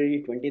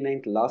February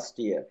 29th last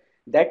year.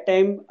 That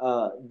time,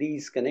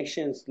 these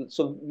connections,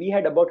 so we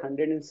had about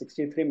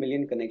 163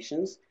 million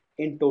connections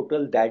in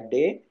total that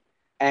day,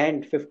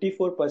 and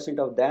 54%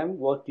 of them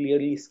were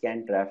clearly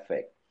scanned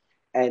traffic.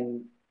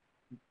 And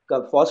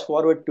fast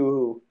forward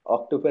to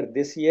October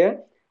this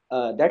year,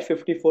 that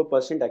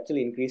 54%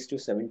 actually increased to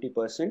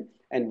 70%,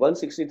 and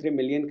 163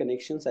 million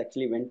connections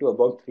actually went to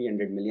about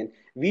 300 million.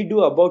 We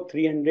do about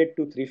 300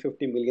 to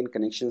 350 million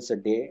connections a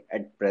day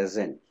at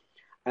present.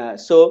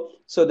 So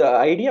the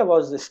idea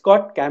was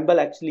Scott Campbell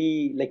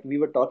actually, like we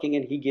were talking,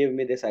 and he gave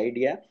me this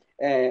idea.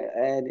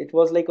 And it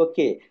was like,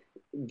 okay,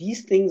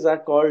 these things are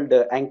called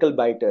ankle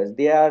biters.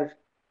 They are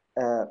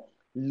uh,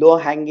 low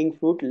hanging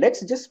fruit.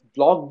 Let's just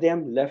block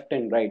them left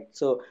and right.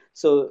 So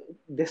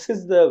this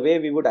is the way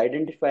we would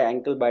identify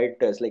ankle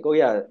biters. Like, oh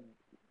yeah,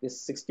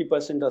 this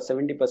 60% or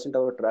 70% of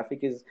our traffic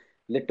is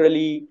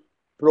literally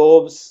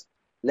probes.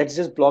 Let's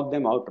just block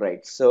them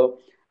outright. So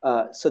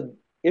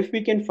if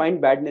we can find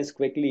badness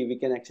quickly, we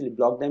can actually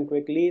block them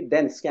quickly.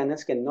 Then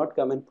scanners cannot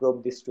come and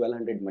probe these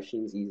 1200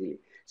 machines easily.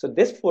 So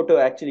this photo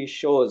actually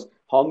shows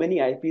how many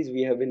IPs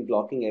we have been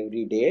blocking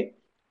every day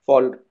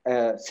for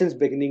since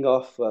beginning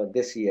of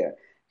this year.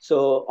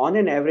 So on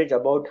an average,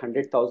 about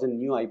 100,000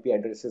 new IP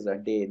addresses a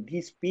day.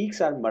 These peaks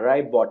are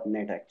Mirai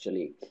botnet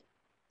actually,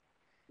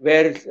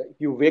 where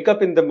you wake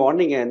up in the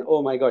morning and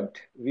oh my God,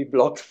 we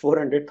blocked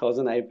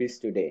 400,000 IPs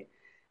today,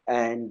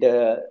 and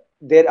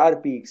there are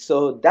peaks.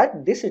 So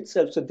that this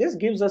itself, so this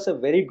gives us a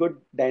very good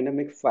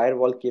dynamic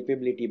firewall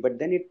capability, but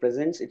then it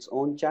presents its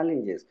own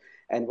challenges.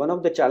 And one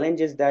of the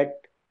challenges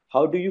that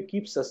how do you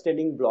keep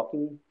sustaining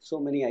blocking so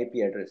many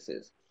IP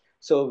addresses?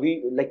 So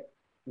we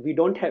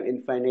don't have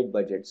infinite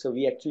budget, so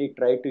we actually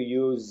try to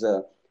use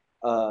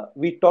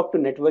we talked to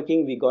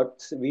networking.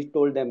 We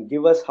told them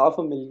give us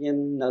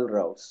 500,000 null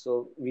routes.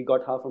 So we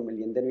got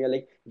 500,000. Then we are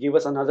like give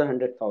us another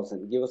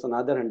 100,000. Give us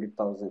another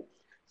 100,000.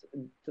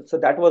 So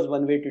that was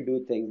one way to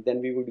do things.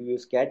 Then we would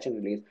use catch and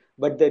release.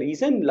 But the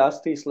reason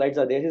last three slides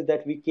are there is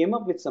that we came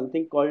up with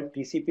something called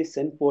TCP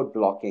send port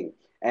blocking.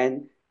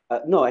 And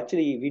no,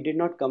 actually, we did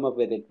not come up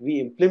with it. We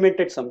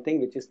implemented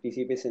something which is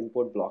TCP send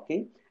port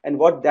blocking. And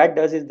what that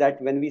does is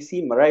that when we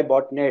see Mirai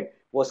botnet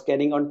was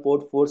scanning on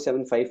port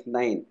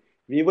 4759,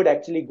 we would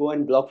actually go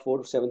and block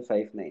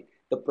 4759.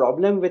 The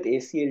problem with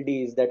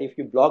ACLD is that if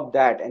you block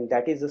that and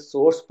that is a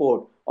source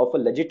port of a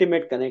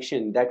legitimate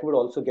connection, that would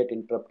also get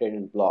interrupted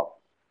and blocked.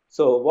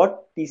 So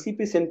what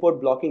TCP send port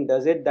blocking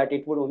does it that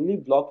it would only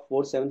block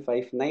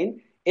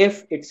 4759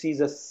 if it sees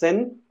a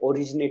SYN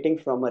originating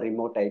from a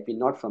remote IP,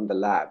 not from the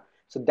lab.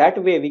 So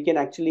that way we can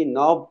actually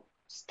now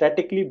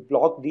statically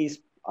block these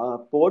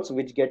ports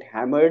which get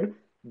hammered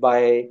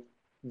by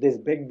this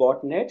big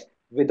botnet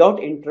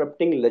without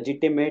interrupting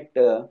legitimate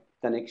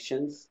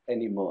connections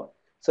anymore.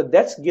 So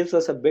that gives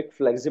us a big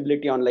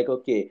flexibility on like,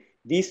 okay,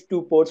 these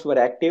two ports were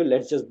active,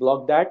 let's just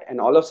block that. And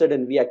all of a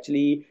sudden we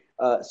actually,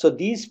 so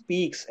these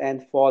peaks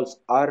and falls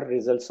are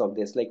results of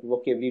this. Like,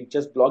 okay, we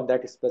just blocked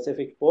that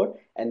specific port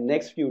and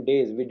next few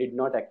days we did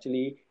not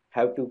actually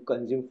have to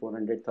consume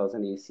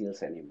 400,000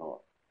 ACLs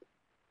anymore.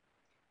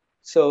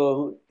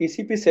 So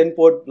TCP send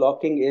port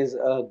blocking is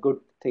a good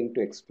thing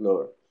to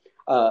explore.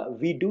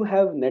 We do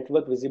have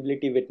network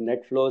visibility with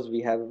NetFlows.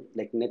 We have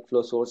like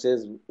NetFlow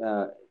sources,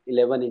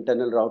 11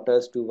 internal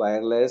routers, 2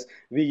 wireless.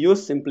 We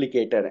use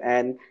Simplicator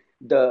and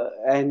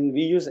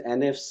we use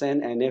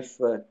NFSen,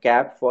 NF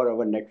cap for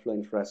our NetFlow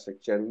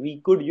infrastructure.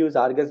 We could use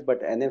Argus,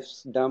 but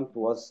NF's dump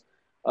was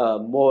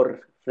more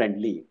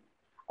friendly.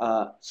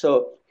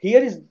 So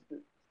here is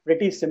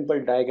pretty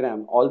simple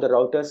diagram. All the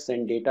routers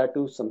send data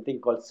to something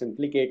called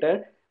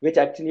Simplicator, which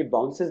actually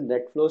bounces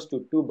net flows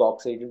to two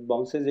boxes. It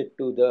bounces it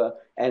to the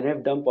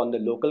NF dump on the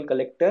local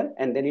collector,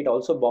 and then it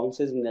also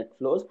bounces net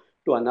flows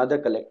to another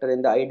collector.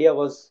 And the idea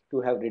was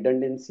to have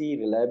redundancy,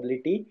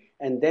 reliability,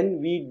 and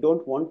then we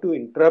don't want to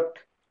interrupt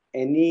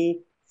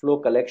any flow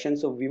collection.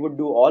 So we would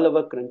do all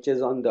our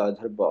crunches on the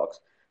other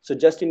box. So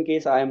just in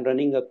case I am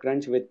running a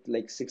crunch with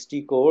like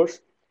 60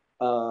 cores,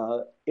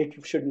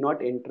 it should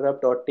not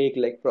interrupt or take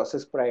like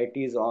process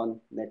priorities on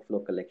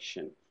NetFlow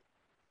collection.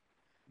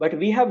 But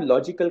we have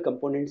logical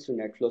components to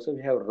NetFlow. So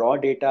we have raw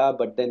data,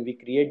 but then we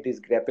create these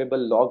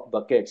grabbable log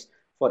buckets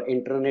for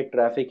internet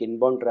traffic,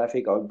 inbound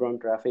traffic,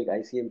 outbound traffic,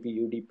 ICMP,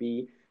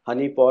 UDP,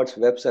 honeypots,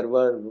 web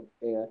server.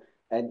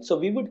 And so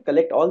we would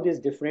collect all these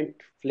different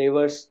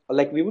flavors,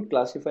 like we would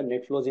classify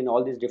NetFlows in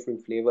all these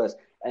different flavors.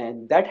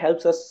 And that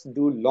helps us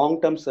do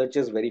long-term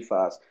searches very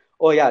fast.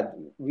 Oh yeah,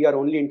 we are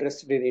only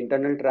interested in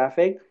internal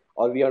traffic,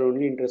 or we are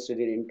only interested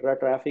in intra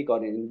traffic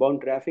or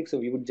inbound traffic. So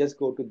we would just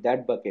go to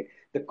that bucket.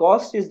 The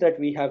cost is that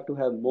we have to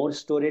have more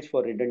storage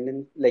for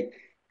redundant, like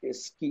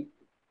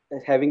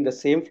having the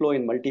same flow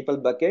in multiple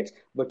buckets,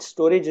 but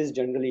storage is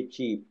generally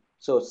cheap.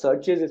 So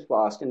searches is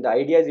fast. And the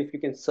idea is if you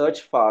can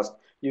search fast,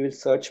 you will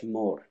search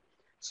more.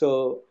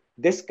 So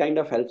this kind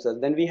of helps us.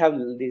 Then we have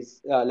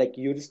these like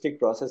heuristic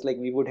process, like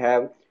we would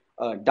have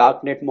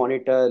darknet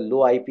monitor,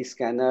 low IP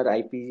scanner,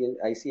 IP,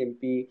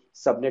 ICMP,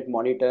 subnet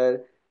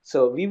monitor.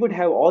 So we would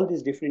have all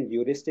these different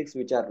heuristics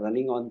which are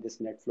running on this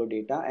NetFlow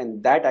data,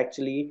 and that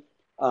actually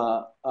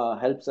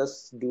helps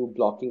us do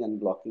blocking and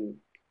unblocking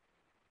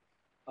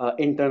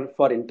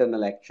for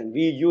internal action.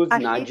 We use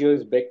Ashish,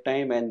 Nagios big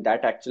time, and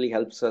that actually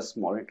helps us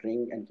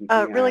monitoring and keeping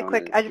an eye really on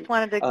quick, I everything. just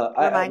wanted to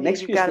remind you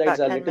Next you've few got slides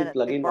about are 10 little minutes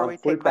plugin before on we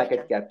full take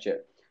packet questions. capture.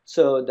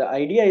 So the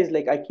idea is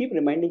like I keep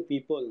reminding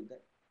people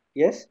that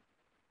yes.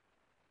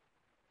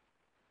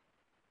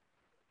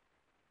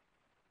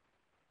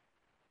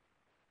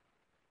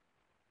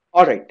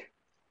 All right.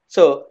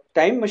 So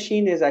Time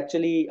Machine is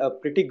actually a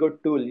pretty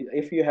good tool.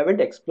 If you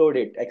haven't explored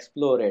it,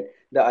 explore it.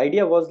 The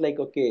idea was like,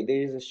 okay,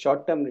 there is a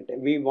short term,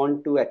 we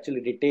want to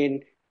actually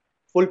retain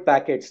full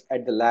packets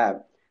at the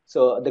lab.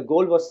 So the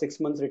goal was 6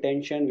 months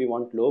retention. We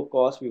want low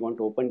cost. We want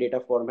open data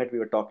format. We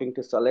were talking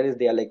to Solaris.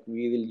 They are like,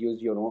 we will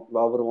use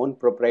our own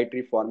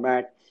proprietary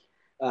format.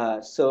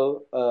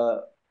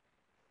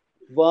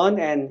 Vern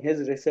and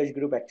his research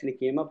group actually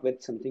came up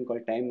with something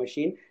called Time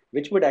Machine,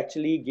 which would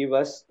actually give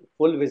us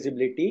full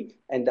visibility.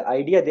 And the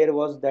idea there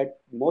was that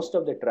most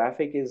of the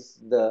traffic is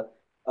the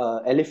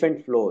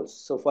elephant flows.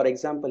 So, for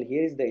example,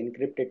 here is the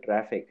encrypted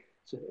traffic.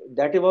 So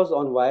that was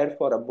on wire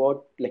for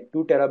about like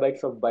 2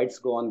 terabytes of bytes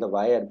go on the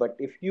wire. But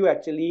if you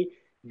actually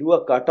do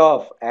a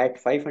cutoff at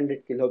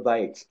 500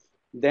 kilobytes,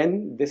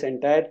 then this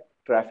entire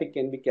traffic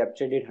can be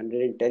captured in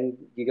 110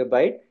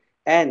 gigabyte,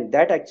 and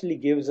that actually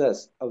gives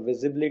us a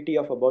visibility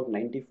of about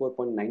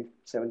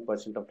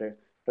 94.97% of the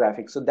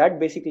traffic. So that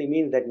basically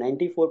means that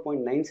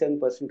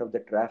 94.97% of the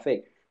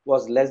traffic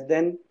was less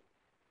than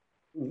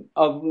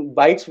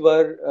bytes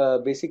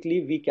were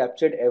basically we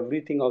captured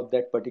everything of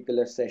that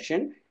particular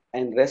session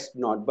and rest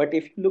not. But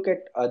if you look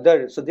at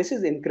other, so this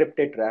is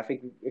encrypted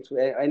traffic, it's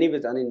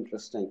anyways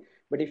uninteresting.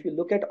 But if you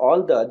look at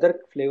all the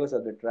other flavors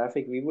of the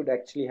traffic, we would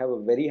actually have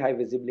a very high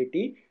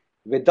visibility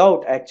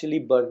without actually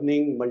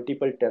burning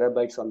multiple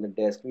terabytes on the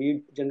disk.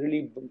 We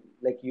generally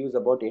like use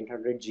about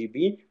 800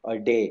 GB a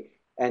day,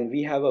 and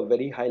we have a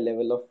very high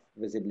level of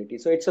visibility.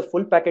 So it's a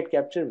full packet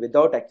capture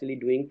without actually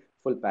doing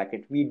full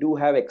packet. We do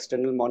have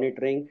external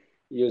monitoring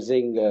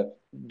using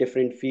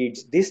different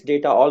feeds. This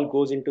data all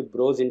goes into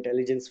Bro's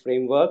intelligence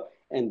framework,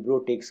 and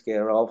Bro takes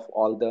care of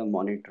all the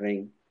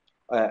monitoring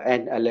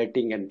and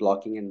alerting and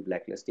blocking and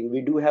blacklisting.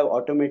 We do have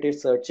automated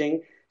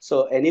searching.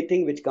 So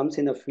anything which comes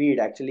in a feed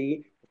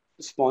actually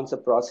spawns a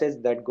process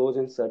that goes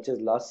and searches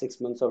last 6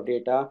 months of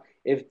data.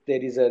 If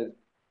there is a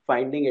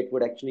finding, it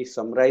would actually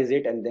summarize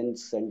it and then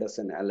send us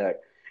an alert.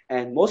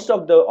 And most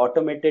of the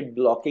automated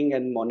blocking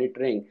and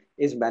monitoring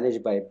is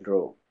managed by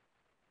Bro.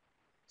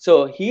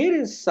 So here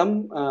is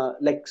some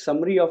like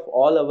summary of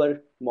all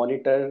our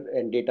monitor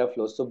and data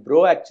flows. So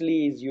Bro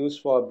actually is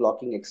used for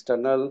blocking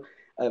external.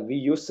 We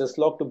use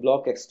Syslog to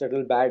block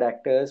external bad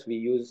actors. We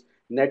use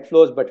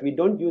NetFlows, but we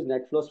don't use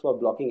NetFlows for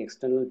blocking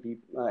external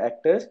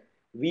actors.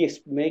 We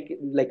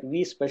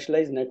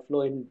specialize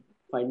NetFlow in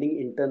finding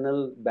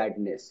internal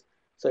badness.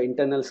 So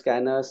internal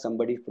scanners,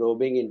 somebody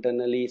probing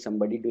internally,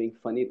 somebody doing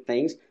funny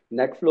things.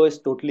 NetFlow is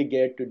totally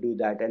geared to do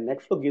that, and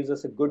NetFlow gives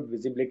us a good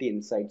visibility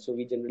insight. So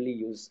we generally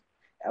use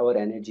our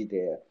energy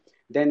there.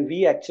 Then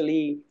we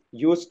actually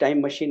use Time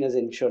Machine as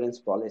insurance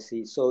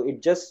policy. So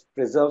it just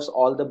preserves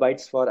all the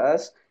bytes for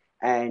us.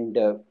 And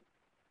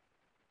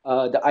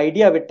the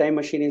idea with Time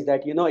Machine is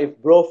that, if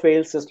Bro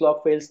fails,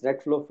 Syslog fails,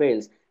 NetFlow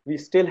fails, we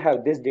still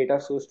have this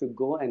data source to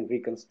go and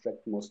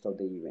reconstruct most of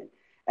the event.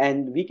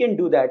 And we can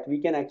do that.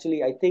 We can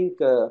actually, I think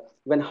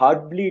when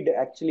Heartbleed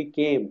actually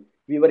came,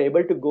 we were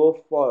able to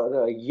go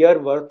for a year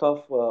worth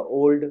of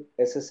old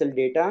SSL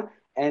data,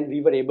 and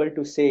we were able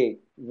to say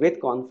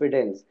with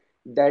confidence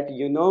that,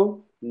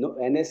 no,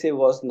 NSA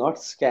was not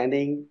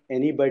scanning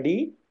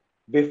anybody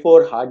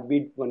before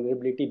Heartbeat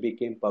vulnerability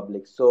became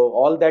public. So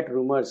all that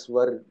rumors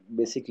were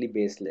basically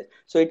baseless.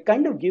 So it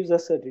kind of gives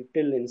us a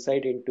little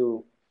insight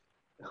into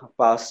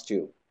past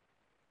too.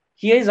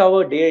 Here is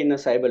our day in a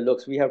cyber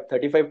looks. We have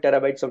 35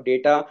 terabytes of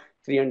data,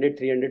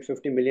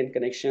 350 million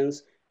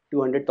connections,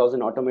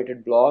 200,000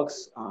 automated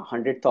blocks,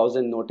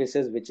 100,000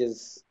 notices, which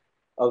is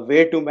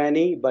way too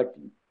many, but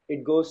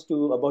it goes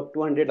to about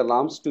 200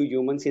 alarms to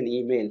humans in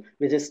email,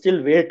 which is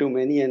still way too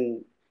many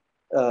and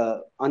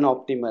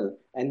unoptimal.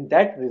 And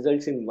that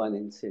results in one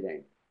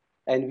incident.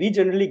 And we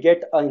generally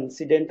get an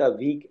incident a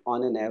week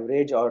on an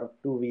average, or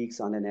 2 weeks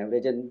on an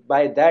average. And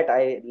by that,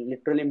 I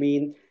literally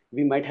mean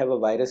we might have a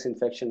virus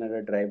infection or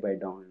a drive-by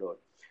download.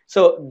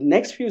 So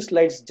next few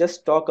slides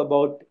just talk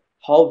about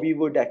how we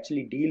would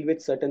actually deal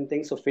with certain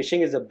things. So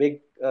phishing is a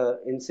big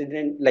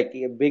incident, like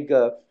a big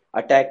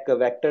attack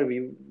vector.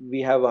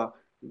 We have a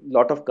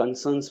lot of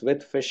concerns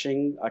with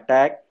phishing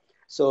attack.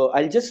 So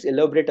I'll just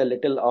elaborate a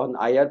little on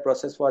IR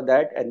process for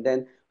that, and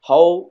then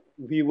how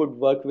we would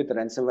work with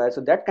ransomware.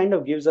 So that kind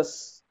of gives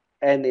us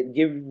and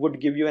would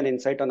give you an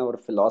insight on our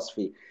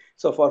philosophy.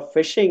 So for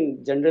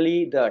phishing,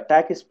 generally the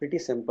attack is pretty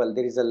simple.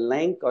 There is a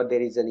link, or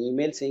there is an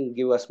email saying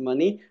give us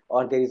money,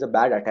 or there is a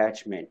bad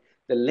attachment.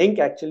 The link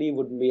actually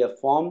would be a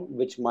form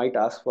which might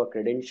ask for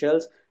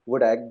credentials,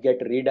 would get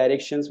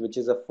redirections, which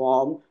is a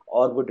form,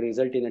 or would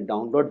result in a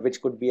download,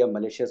 which could be a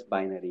malicious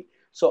binary.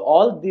 So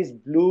all these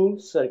blue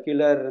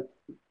circular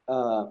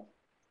uh,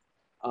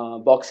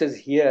 boxes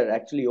here,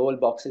 actually all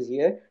boxes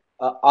here,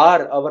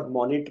 are our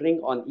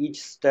monitoring on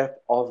each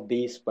step of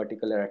this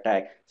particular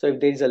attack. So if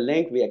there is a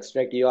link, we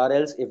extract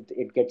URLs. If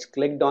it gets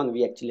clicked on,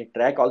 we actually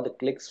track all the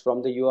clicks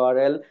from the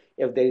URL.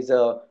 If there is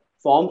a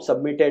form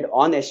submitted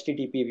on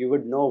HTTP, we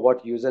would know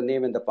what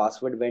username and the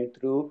password went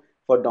through.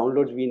 For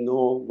downloads, we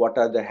know what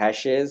are the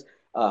hashes.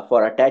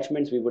 For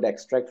attachments, we would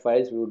extract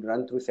files, we would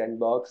run through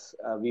Sandbox,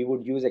 we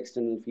would use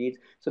external feeds.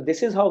 So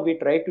this is how we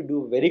try to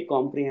do very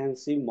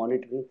comprehensive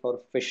monitoring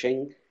for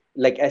phishing,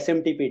 like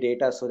SMTP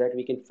data, so that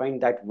we can find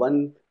that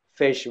one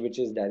fish which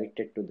is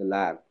directed to the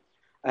lab.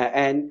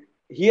 And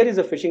here is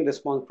a phishing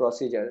response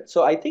procedure.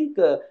 So I think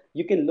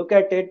you can look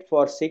at it.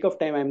 For sake of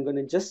time, I'm going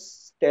to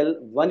just tell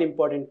one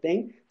important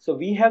thing. So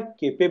we have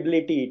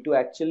capability to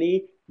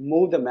actually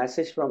move the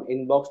message from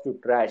inbox to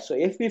trash. So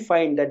if we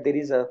find that there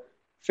is a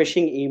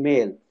phishing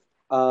email,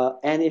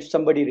 and if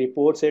somebody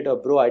reports it or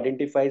bro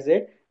identifies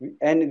it,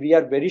 and we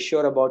are very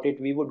sure about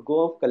it, we would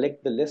go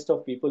collect the list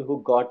of people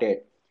who got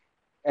it,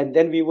 and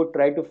then we would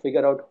try to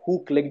figure out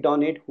who clicked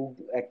on it, who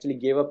actually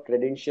gave up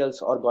credentials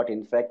or got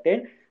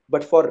infected.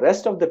 But for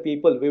rest of the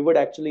people, we would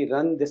actually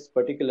run this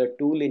particular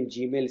tool in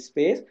Gmail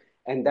space,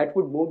 and that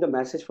would move the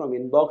message from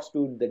inbox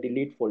to the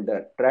delete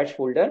folder, trash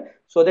folder,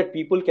 so that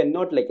people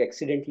cannot like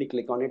accidentally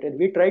click on it. And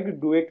we try to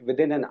do it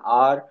within an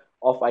hour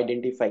of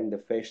identifying the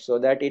fish, so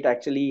that it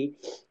actually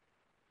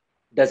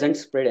doesn't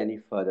spread any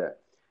further.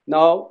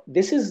 Now,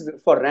 this is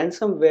for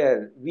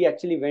ransomware. We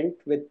actually went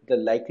with the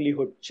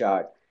likelihood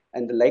chart,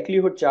 and the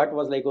likelihood chart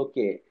was like,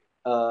 okay,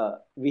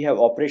 we have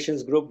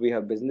operations group, we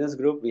have business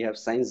group, we have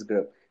science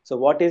group. So,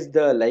 what is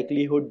the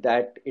likelihood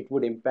that it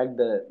would impact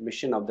the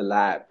mission of the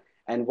lab,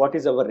 and what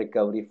is our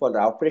recovery? For the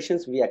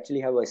operations, we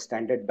actually have a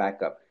standard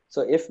backup.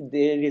 So, if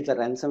there is a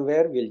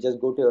ransomware, we'll just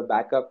go to a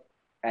backup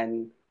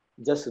and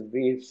just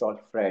reinstall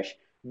fresh.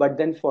 But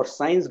then for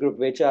science group,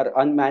 which are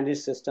unmanaged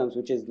systems,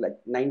 which is like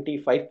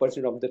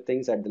 95% of the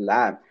things at the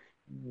lab,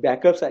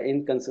 backups are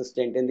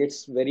inconsistent, and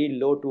it's very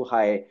low to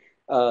high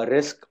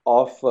risk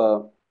of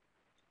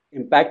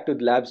impact to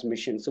the lab's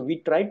mission. So we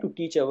try to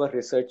teach our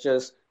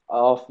researchers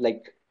of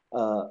like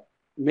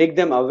make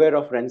them aware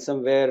of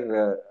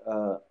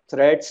ransomware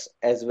threats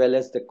as well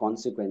as the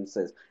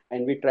consequences.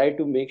 And we try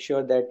to make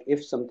sure that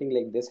if something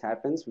like this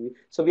happens,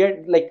 we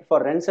are like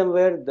for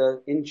ransomware,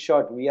 the in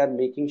short, we are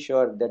making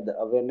sure that the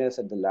awareness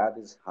at the lab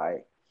is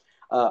high.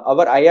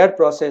 Our IR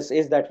process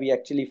is that we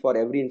actually, for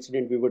every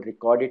incident, we would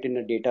record it in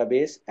a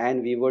database,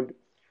 and we would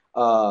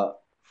uh,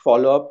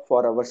 follow up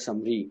for our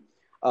summary.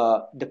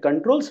 The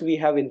controls we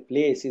have in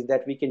place is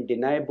that we can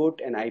deny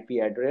boot an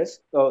IP address,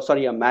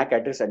 sorry, a MAC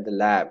address at the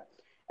lab,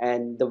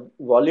 and the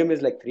volume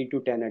is like 3 to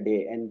 10 a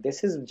day. And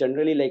this is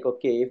generally like,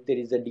 okay, if there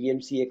is a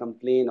DMCA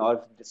complaint,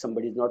 or if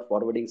somebody is not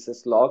forwarding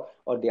syslog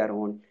or their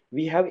own,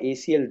 we have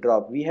ACL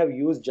drop. We have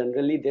used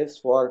generally this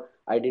for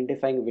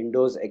identifying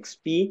Windows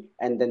XP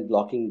and then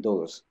blocking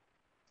those.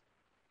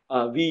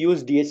 We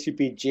use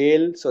DHCP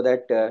jail, so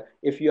that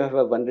if you have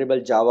a vulnerable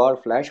Java or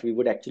Flash, we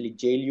would actually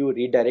jail you,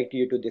 redirect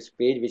you to this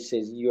page which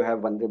says you have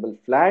vulnerable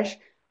Flash,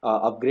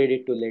 upgrade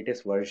it to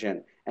latest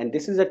version. And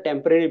this is a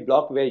temporary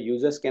block where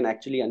users can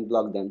actually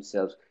unblock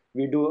themselves.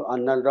 We do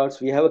null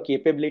routes. We have a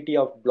capability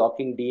of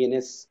blocking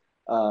DNS.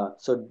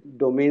 So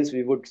domains,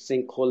 we would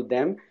sinkhole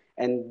them,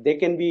 and they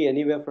can be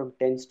anywhere from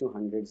tens to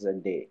hundreds a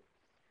day.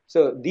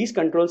 So these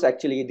controls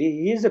actually,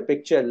 here's a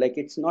picture, like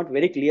it's not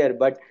very clear,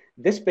 but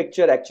this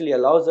picture actually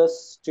allows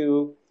us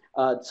to,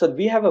 so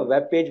we have a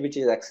web page which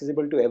is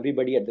accessible to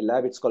everybody at the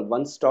lab. It's called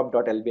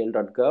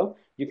onestop.lbl.gov.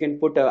 You can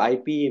put an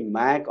IP,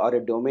 MAC, or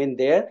a domain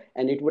there,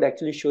 and it would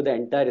actually show the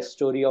entire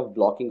story of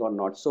blocking or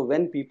not. So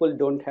when people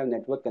don't have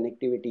network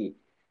connectivity,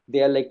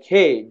 they are like,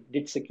 hey,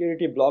 did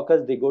security block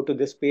us? They go to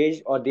this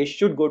page, or they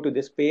should go to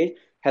this page.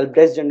 Help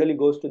desk generally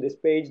goes to this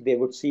page. They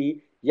would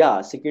see,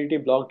 yeah, security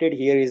blocked it,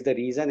 here is the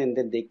reason, and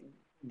then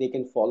they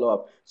can follow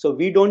up. So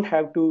we don't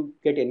have to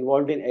get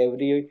involved in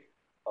every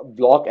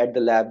block at the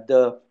lab.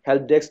 The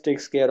help desk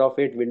takes care of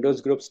it,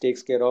 Windows groups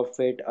takes care of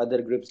it,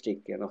 other groups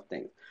take care of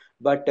things.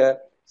 But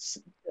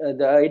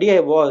the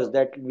idea was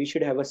that we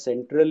should have a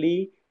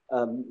centrally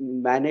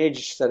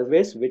managed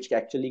service which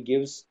actually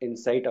gives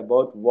insight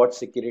about what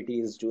security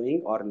is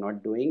doing or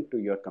not doing to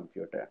your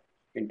computer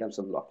in terms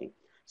of blocking.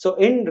 So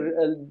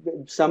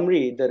in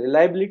summary, the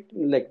reliability,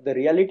 like the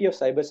reality of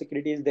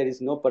cybersecurity is there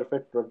is no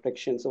perfect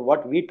protection. So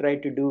what we try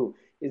to do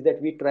is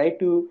that we try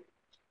to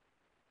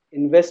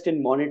invest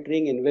in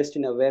monitoring, invest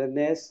in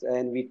awareness,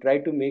 and we try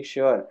to make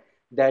sure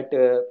that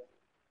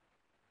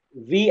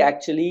we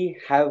actually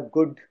have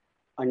good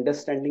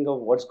understanding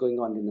of what's going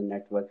on in the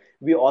network.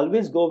 We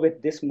always go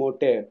with this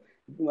motive,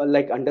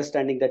 like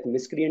understanding that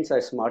miscreants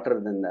are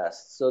smarter than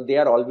us. So they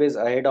are always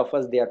ahead of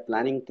us. They are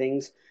planning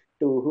things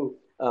to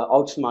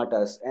outsmart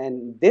us.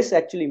 And this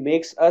actually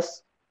makes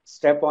us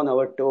step on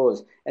our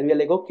toes. And we're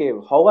like, okay,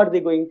 how are they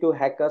going to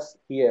hack us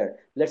here?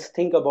 Let's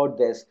think about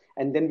this.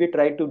 And then we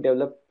try to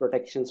develop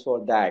protections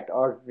for that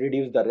or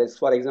reduce the risk.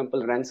 For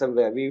example,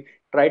 ransomware, we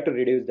try to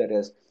reduce the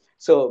risk.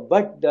 So,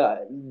 but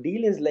the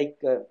deal is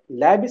like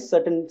lab is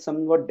certain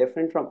somewhat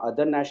different from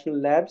other national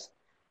labs,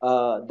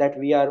 that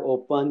we are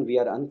open, we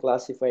are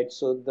unclassified.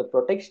 So the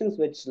protections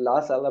which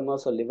Los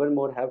Alamos or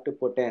Livermore have to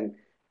put in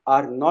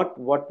are not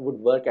what would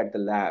work at the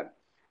lab.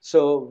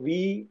 So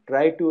we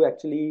try to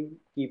actually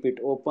keep it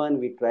open.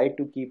 We try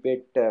to keep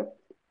it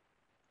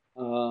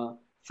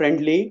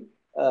friendly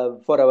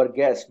for our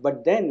guests.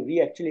 But then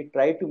we actually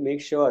try to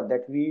make sure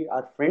that we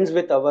are friends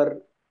with our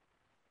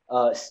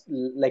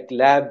like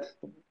lab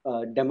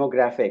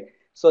demographic,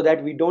 so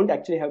that we don't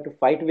actually have to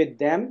fight with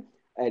them,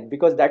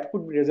 because that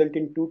could result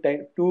in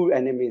two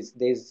enemies.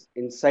 There's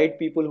inside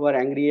people who are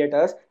angry at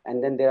us,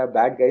 and then there are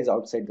bad guys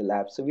outside the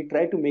lab. So we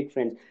try to make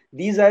friends.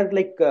 These are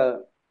like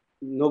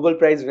Nobel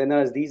Prize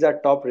winners. These are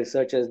top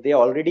researchers. They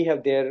already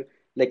have their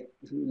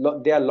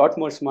they are a lot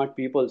more smart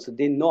people, so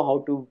they know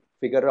how to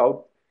figure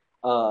out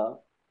uh,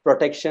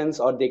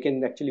 protections, or they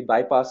can actually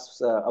bypass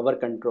our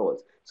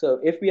controls. So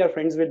if we are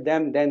friends with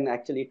them, then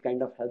actually it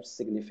kind of helps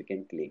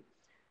significantly.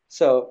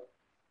 So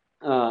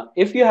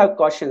if you have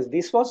questions,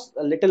 this was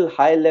a little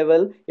high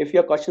level. If you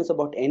have questions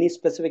about any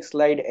specific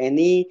slide,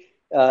 any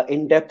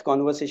in-depth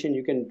conversation,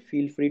 you can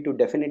feel free to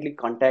definitely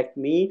contact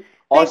me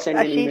or Thanks, send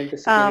an Ashish. email to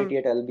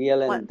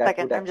security@lbl, One and that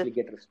second. would I'm actually just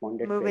get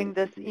responded moving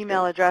fairly this quickly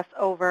email to. address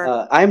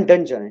over I'm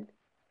done, Janet.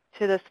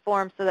 to this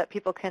form so that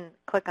people can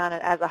click on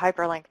it as a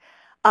hyperlink.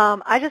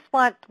 I just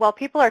want, while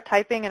people are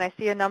typing, and I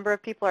see a number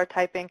of people are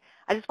typing,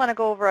 I just want to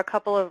go over a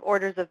couple of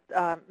orders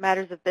of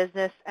matters of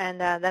business, and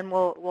then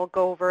we'll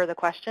go over the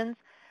questions.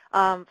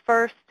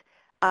 First,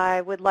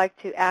 I would like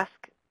to ask,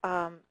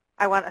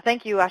 I want to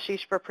thank you,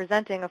 Ashish, for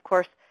presenting, of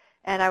course,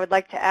 and I would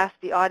like to ask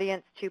the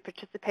audience to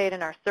participate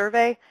in our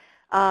survey.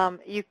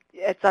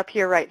 It's up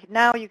here right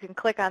now. You can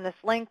click on this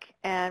link,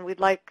 and we'd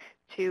like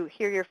to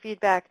hear your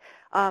feedback.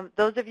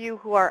 Those of you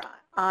who are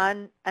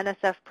on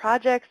NSF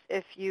projects,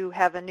 if you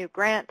have a new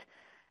grant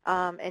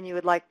and you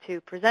would like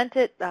to present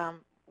it,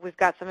 we've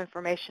got some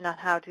information on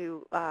how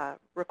to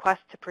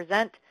request to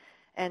present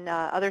and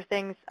other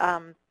things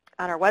on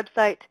our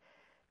website.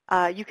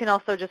 You can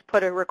also just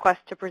put a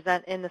request to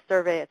present in the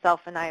survey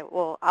itself, and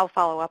I'll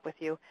follow up with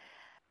you.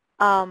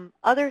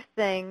 Other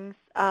things,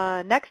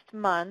 next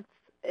month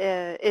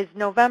is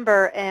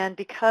November, and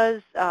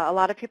because a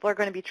lot of people are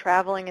going to be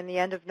traveling in the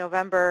end of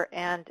November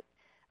and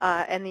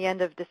the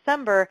end of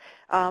December,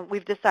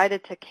 we've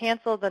decided to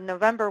cancel the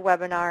November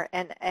webinar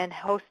and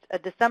host a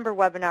December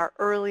webinar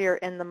earlier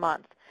in the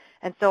month.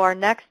 And so our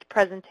next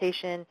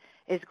presentation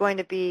is going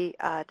to be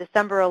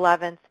December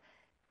 11th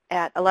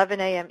at 11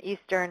 a.m.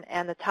 Eastern,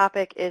 and the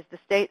topic is the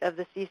state of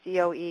the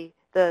CCOE,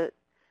 the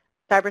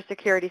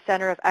Cybersecurity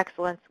Center of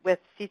Excellence with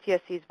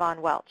CTSC's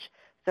Von Welch.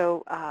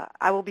 So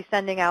I will be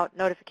sending out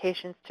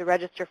notifications to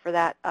register for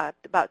that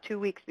about 2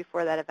 weeks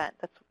before that event.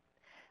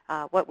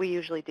 That's what we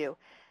usually do.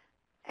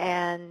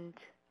 And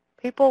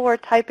people were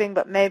typing,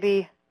 but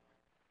maybe,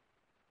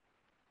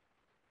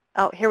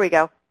 oh, here we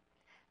go.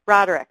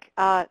 Roderick,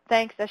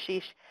 thanks,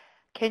 Ashish.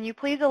 Can you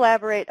please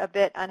elaborate a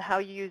bit on how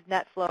you use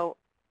NetFlow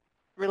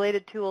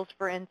related tools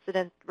for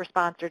incident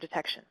response or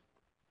detection?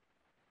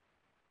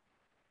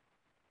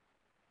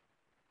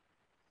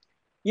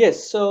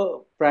 Yes,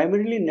 so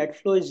primarily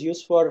NetFlow is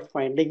used for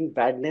finding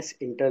badness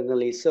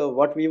internally. So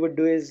what we would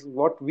do is,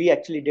 what we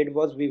actually did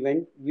was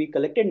we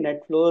collected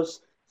NetFlows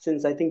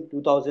since I think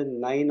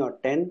 2009 or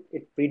 10.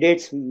 It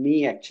predates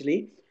me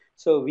actually.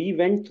 So we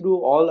went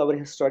through all our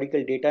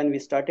historical data, and we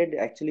started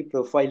actually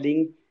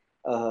profiling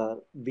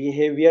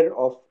behavior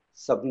of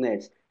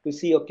subnets to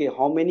see, okay,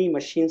 how many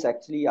machines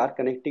actually are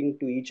connecting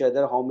to each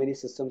other, how many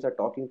systems are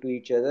talking to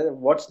each other,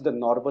 what's the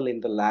normal in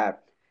the lab.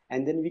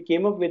 And then we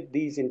came up with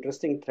these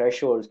interesting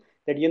thresholds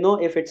that,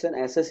 if it's an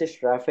SSH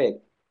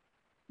traffic,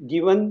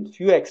 given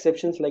few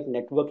exceptions like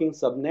networking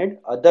subnet,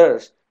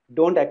 others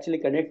don't actually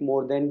connect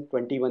more than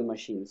 21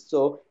 machines.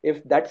 So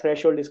if that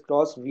threshold is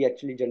crossed, we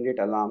actually generate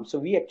alarm. So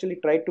we actually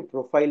try to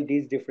profile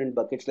these different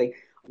buckets, like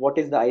what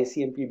is the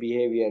ICMP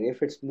behavior.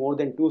 If it's more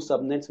than two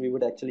subnets, we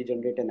would actually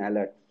generate an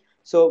alert.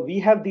 So we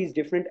have these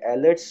different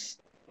alerts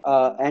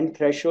and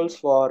thresholds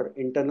for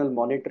internal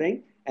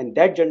monitoring, and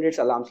that generates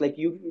alarms. Like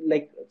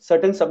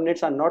certain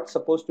subnets are not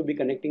supposed to be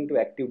connecting to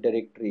Active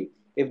Directory.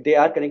 If they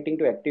are connecting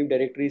to Active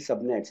Directory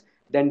subnets,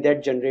 then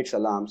that generates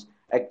alarms.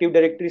 Active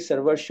Directory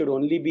servers should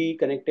only be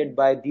connected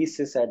by these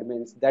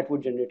sysadmins. That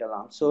would generate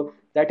alarms. So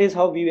that is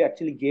how we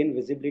actually gain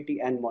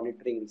visibility and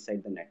monitoring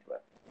inside the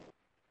network.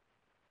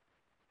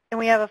 And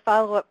we have a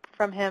follow-up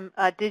from him.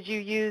 Did you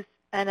use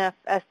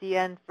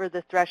NFSEN for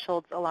the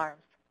thresholds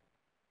alarms?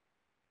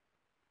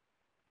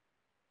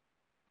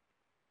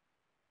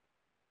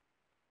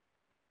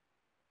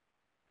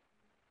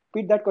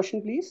 Repeat that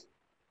question, please.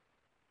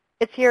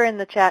 It's here in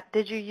the chat.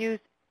 Did you use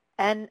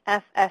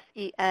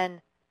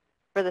NFSEN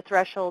for the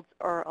thresholds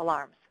or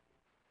alarms?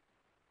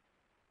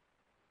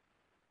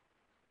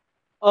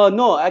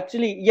 No,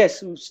 actually,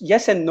 yes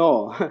and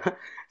no.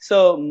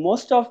 So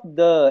most of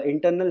the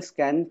internal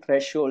scan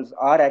thresholds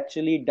are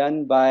actually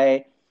done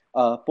by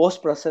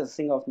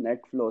post-processing of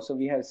NetFlow. So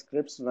we have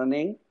scripts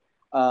running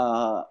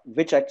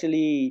which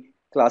actually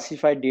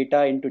classify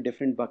data into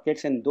different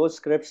buckets, and those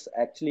scripts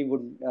actually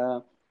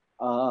would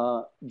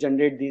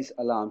generate these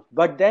alarms.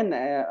 But then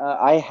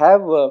I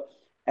have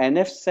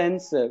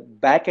NFSense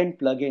backend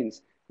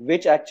plugins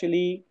which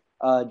actually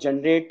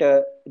generate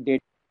data.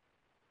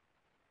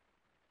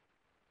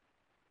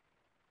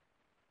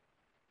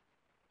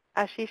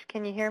 Ashish,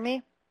 can you hear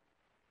me?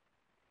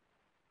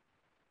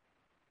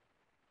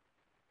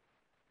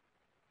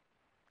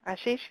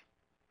 Ashish?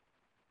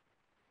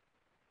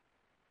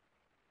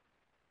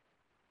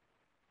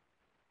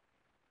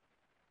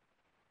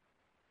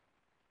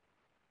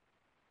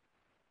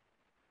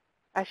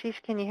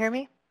 Ashish, can you hear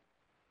me?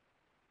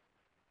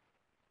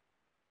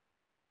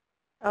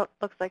 Oh,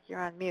 looks like you're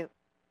on mute.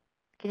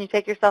 Can you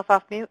take yourself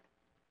off mute?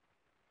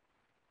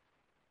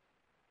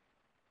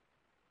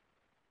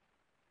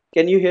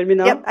 Can you hear me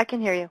Yep, now? I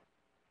can hear you.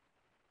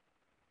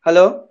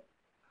 Hello?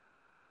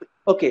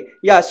 Okay,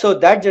 yeah, so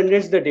that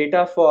generates the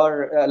data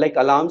for like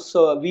alarms.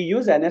 So we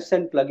use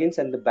NFSN plugins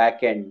in the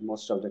back end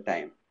most of the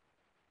time.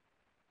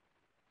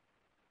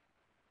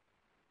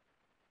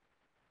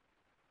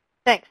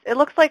 Thanks. It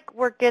looks like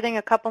we're getting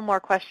a couple more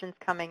questions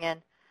coming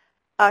in.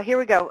 Here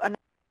we go.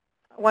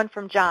 One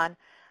from John.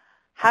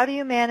 How do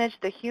you manage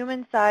the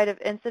human side of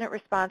incident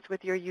response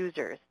with your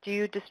users? Do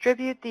you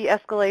distribute the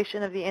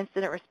escalation of the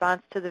incident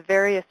response to the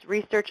various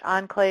research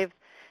enclaves?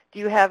 Do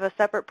you have a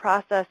separate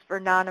process for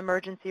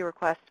non-emergency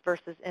requests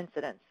versus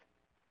incidents?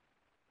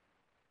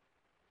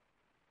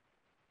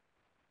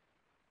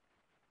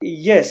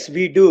 Yes,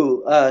 we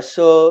do.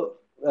 So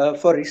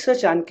for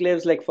research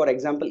enclaves, like for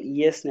example,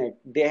 ESNet,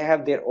 they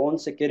have their own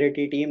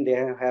security team, they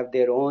have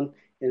their own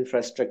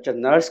infrastructure.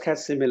 NERSC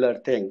has similar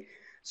thing.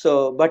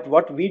 So, but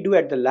what we do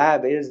at the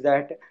lab is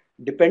that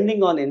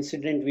depending on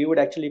incident, we would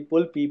actually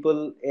pull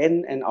people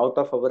in and out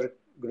of our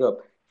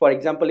group. For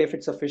example, if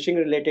it's a phishing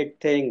related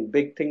thing,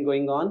 big thing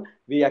going on,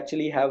 we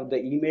actually have the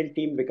email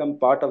team become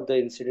part of the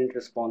incident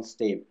response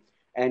team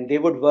and they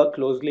would work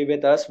closely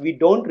with us. We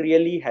don't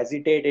really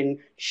hesitate in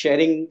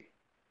sharing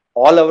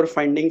all our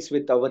findings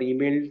with our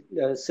email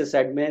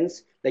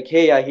sysadmins. Like,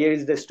 hey, here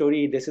is the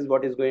story. This is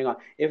what is going on.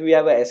 If we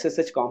have a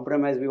SSH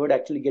compromise, we would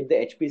actually get the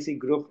HPC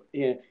group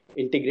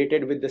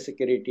integrated with the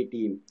security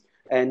team.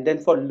 And then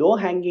for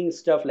low-hanging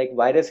stuff like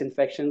virus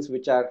infections,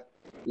 which are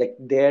like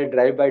their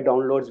drive-by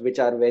downloads, which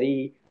are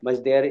very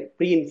much their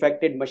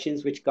pre-infected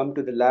machines, which come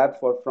to the lab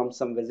for from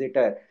some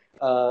visitor.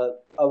 Uh,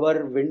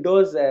 our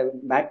Windows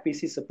Mac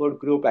PC support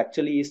group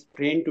actually is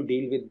trained to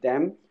deal with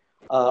them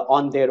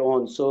on their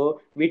own.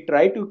 So we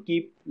try to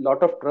keep a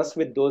lot of trust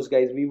with those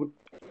guys. We would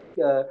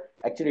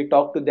actually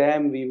talk to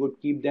them. We would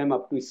keep them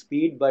up to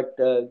speed, but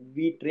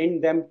we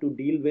train them to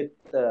deal with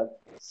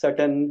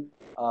certain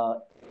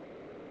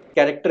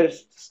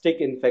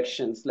characteristic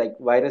infections like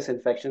virus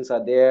infections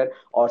are there,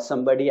 or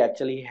somebody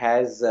actually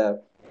has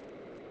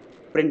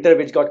printer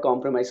which got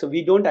compromised. So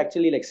we don't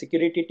actually like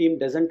security team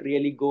doesn't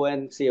really go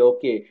and say,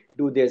 okay,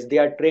 do this. They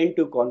are trained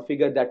to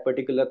configure that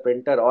particular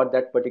printer or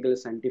that particular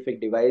scientific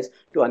device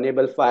to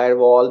enable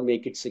firewall,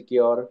 make it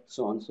secure,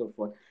 so on and so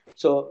forth.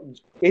 So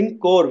in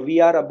core, we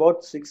are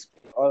about 6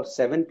 or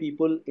 7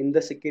 people in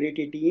the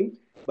security team,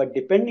 but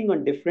depending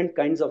on different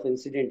kinds of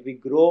incident, we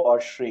grow or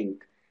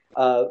shrink.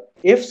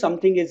 If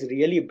something is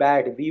really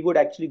bad, we would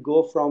actually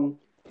go from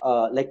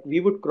like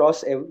we would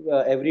cross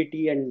every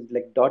T and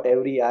like dot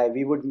every I.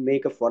 We would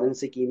make a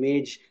forensic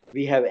image.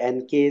 We have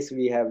NCase,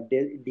 we have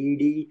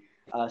DD.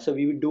 So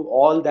we would do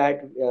all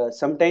that.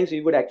 Sometimes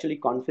we would actually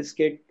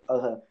confiscate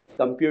a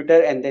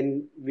computer and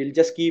then we'll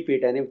just keep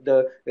it. And if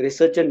the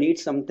researcher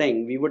needs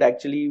something, we would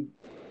actually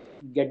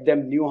get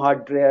them new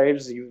hard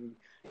drives.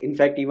 In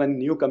fact, even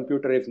new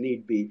computer if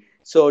need be.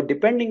 So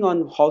depending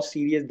on how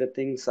serious the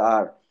things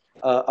are,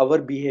 our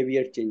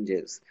behavior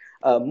changes.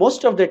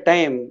 Most of the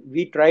time,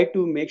 we try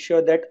to make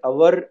sure that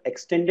our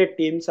extended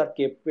teams are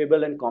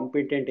capable and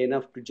competent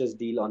enough to just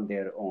deal on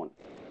their own.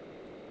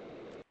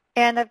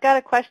 And I've got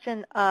a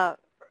question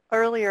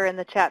earlier in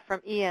the chat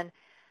from Ian.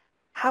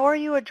 How are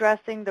you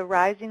addressing the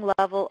rising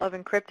level of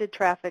encrypted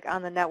traffic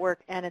on the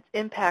network and its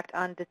impact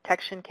on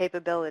detection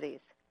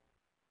capabilities?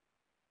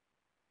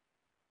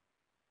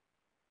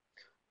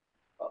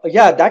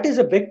 Yeah, that is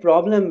a big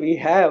problem we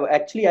have.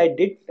 Actually,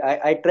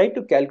 I tried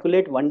to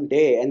calculate one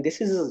day, and this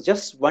is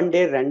just one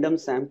day random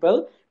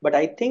sample, but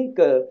I think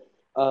uh,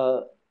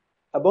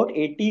 about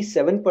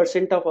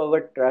 87% of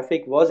our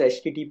traffic was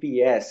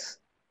HTTPS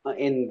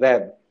in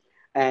web,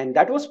 and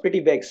that was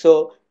pretty big.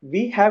 So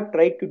we have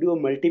tried to do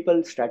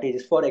multiple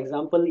strategies. For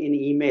example, in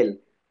email,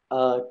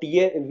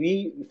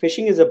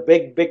 phishing is a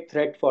big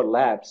threat for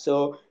labs.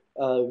 So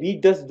we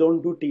just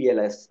don't do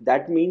TLS.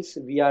 That means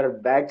we are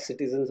bad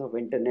citizens of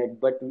internet,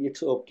 but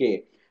it's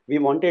okay. We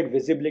wanted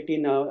visibility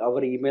in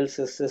our email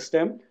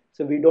system,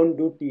 so we don't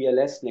do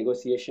TLS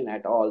negotiation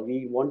at all.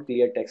 We want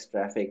clear text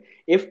traffic.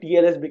 If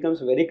TLS becomes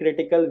very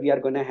critical, we are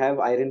going to have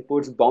iron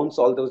ports bounce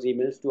all those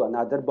emails to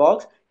another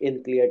box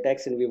in clear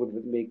text, and we would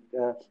make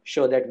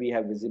sure that we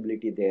have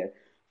visibility there.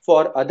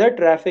 For other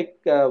traffic,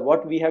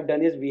 what we have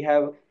done is we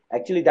have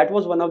actually that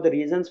was one of the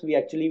reasons we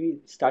actually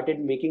started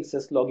making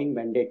syslogging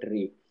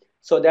mandatory,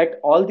 so that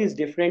all these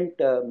different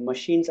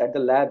machines at the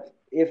lab,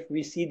 if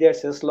we see their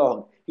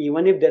syslog,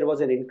 even if there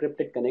was an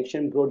encrypted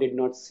connection bro did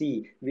not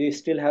see, we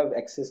still have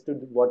access to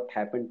what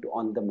happened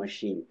on the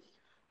machine.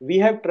 We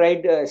have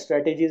tried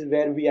strategies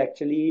where we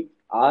actually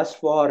ask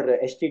for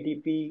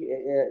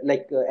HTTP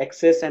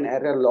access and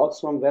error logs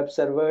from web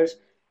servers,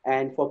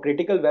 and for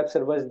critical web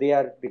servers they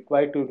are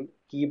required to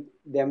keep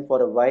them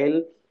for a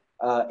while.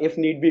 If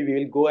need be, we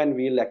will go and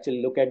we'll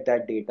actually look at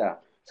that data.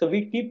 So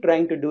we keep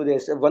trying to do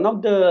this. One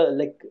of the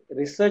like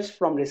research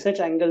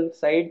angle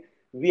side,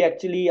 we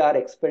actually are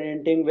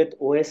experimenting with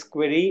OS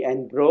query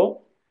and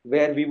bro.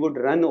 where we would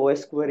run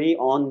OS query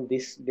on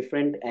these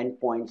different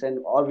endpoints, and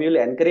or we will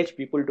encourage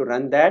people to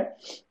run that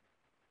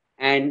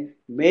and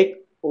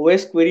make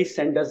OS queries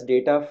send us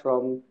data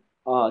from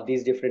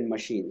these different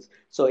machines.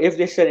 So if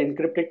this is an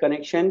encrypted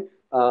connection,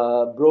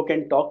 Bro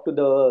can talk to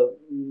the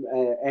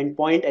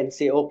endpoint and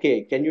say,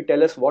 okay, can you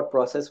tell us what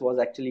process was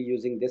actually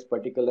using this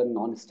particular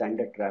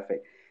non-standard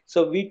traffic?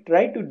 So we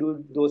try to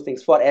do those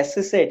things. For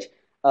SSH,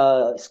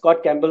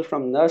 Scott Campbell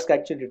from NERSC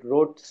actually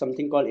wrote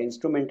something called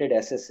instrumented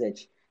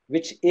SSH,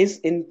 which is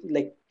in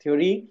like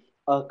theory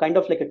kind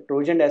of like a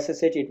Trojan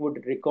SSH. It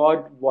would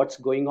record what's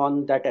going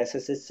on that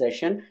SSH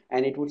session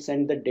and it would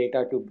send the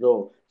data to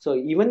Bro. So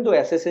even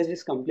though SSH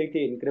is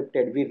completely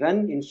encrypted, we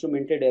run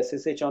instrumented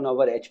SSH on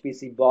our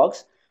HPC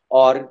box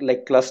or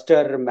like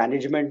cluster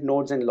management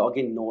nodes and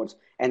login nodes,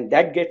 and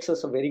that gets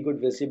us a very good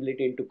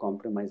visibility into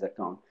compromised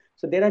account.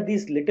 So there are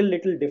these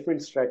little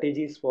different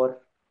strategies for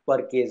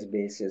per case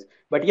basis,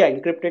 but yeah,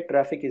 encrypted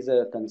traffic is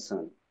a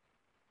concern.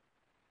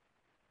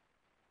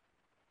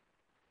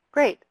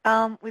 Great.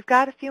 We've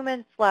got a few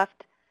minutes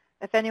left.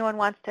 If anyone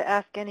wants to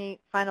ask any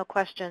final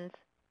questions,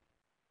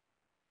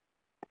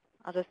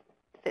 I'll just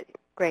sit.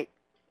 Great.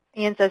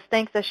 Ian says,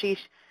 thanks, Ashish.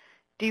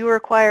 Do you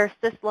require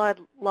syslog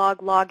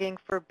logging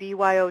for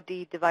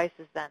BYOD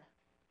devices then?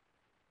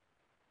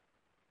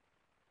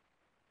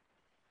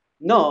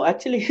 No,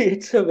 actually,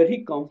 it's a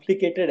very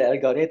complicated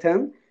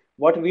algorithm.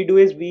 What we do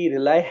is we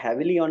rely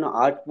heavily on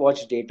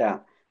ArcWatch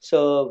data.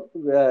 So,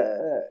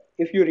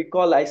 if you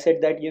recall, I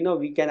said that,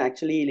 we can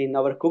actually, in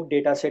our cook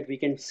data set, we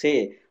can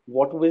say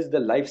what was the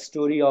life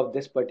story of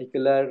this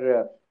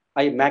particular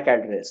MAC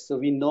address. So,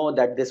 we know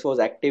that this was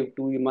active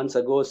 2 months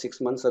ago,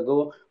 6 months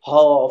ago, how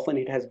often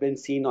it has been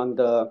seen on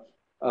the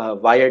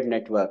wired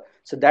network.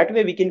 So, that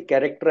way we can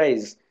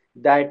characterize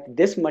that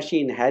this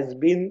machine has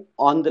been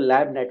on the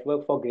lab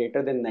network for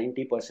greater than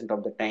 90%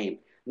 of the time.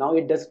 Now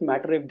it doesn't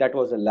matter if that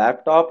was a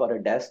laptop or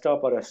a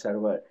desktop or a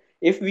server.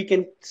 If we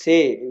can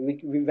say,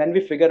 when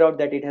we figure out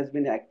that it has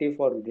been active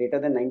for greater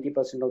than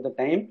 90% of the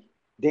time,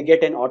 they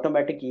get an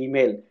automatic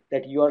email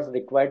that you are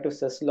required to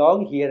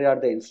syslog, here are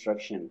the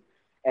instructions.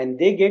 And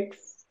they get,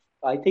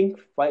 I think,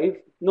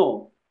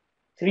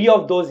 three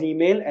of those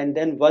email and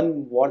then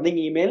one warning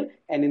email,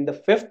 and in the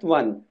fifth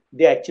one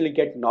they actually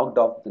get knocked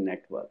off the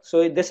network.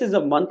 So this is a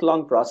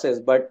month-long process,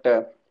 but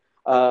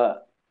uh,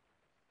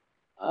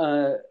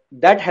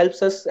 that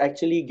helps us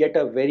actually get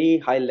a very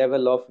high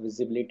level of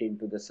visibility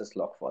into the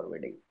syslog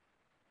forwarding.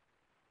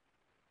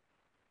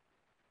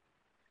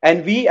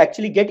 And we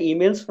actually get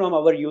emails from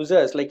our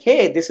users like,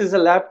 hey, this is a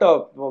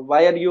laptop,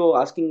 why are you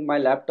asking my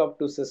laptop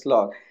to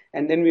syslog?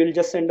 And then we'll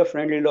just send a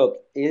friendly note,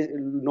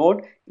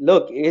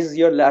 look, is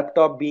your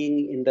laptop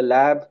being in the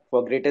lab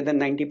for greater than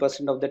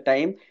 90% of the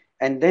time?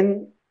 And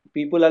then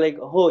people are like,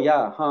 oh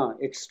yeah,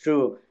 it's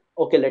true,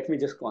 okay, let me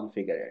just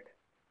configure it.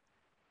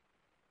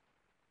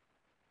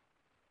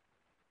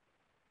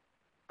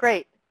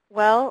 Great.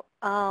 Well,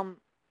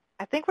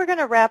 I think we're going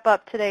to wrap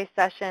up today's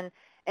session.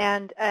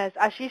 And as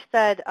Ashish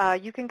said,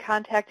 you can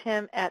contact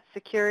him at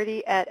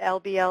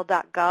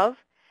security@lbl.gov.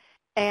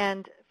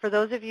 And for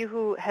those of you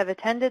who have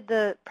attended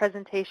the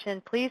presentation,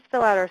 please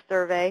fill out our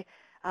survey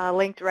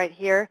linked right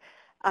here.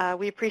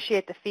 We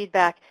appreciate the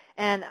feedback.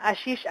 And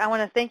Ashish, I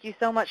want to thank you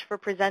so much for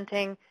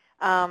presenting.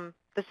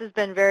 This has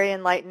been very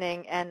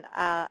enlightening, and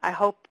I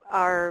hope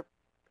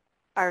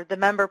the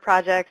member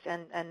projects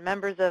and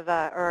members of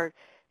or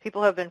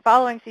people who have been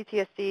following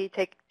CTSC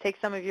take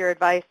some of your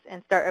advice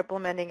and start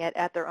implementing it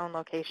at their own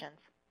locations.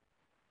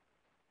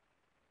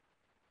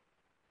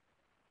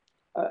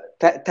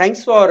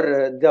 Thanks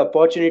for the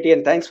opportunity,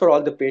 and thanks for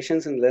all the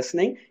patience in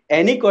listening.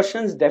 Any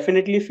questions,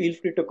 definitely feel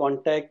free to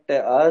contact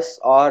us,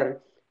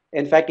 or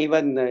in fact,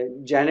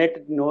 even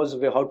Janet knows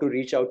how to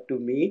reach out to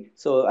me.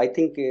 So I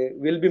think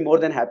we'll be more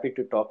than happy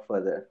to talk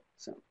further.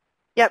 So,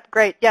 yep,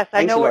 great. Yes,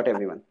 I know. Thanks a lot,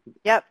 everyone.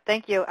 Yep,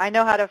 thank you. I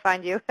know how to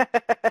find you.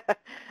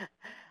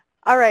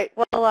 All right.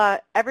 Well,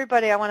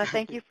 everybody, I want to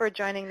thank you for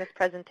joining this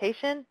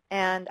presentation,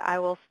 and I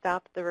will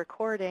stop the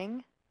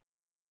recording.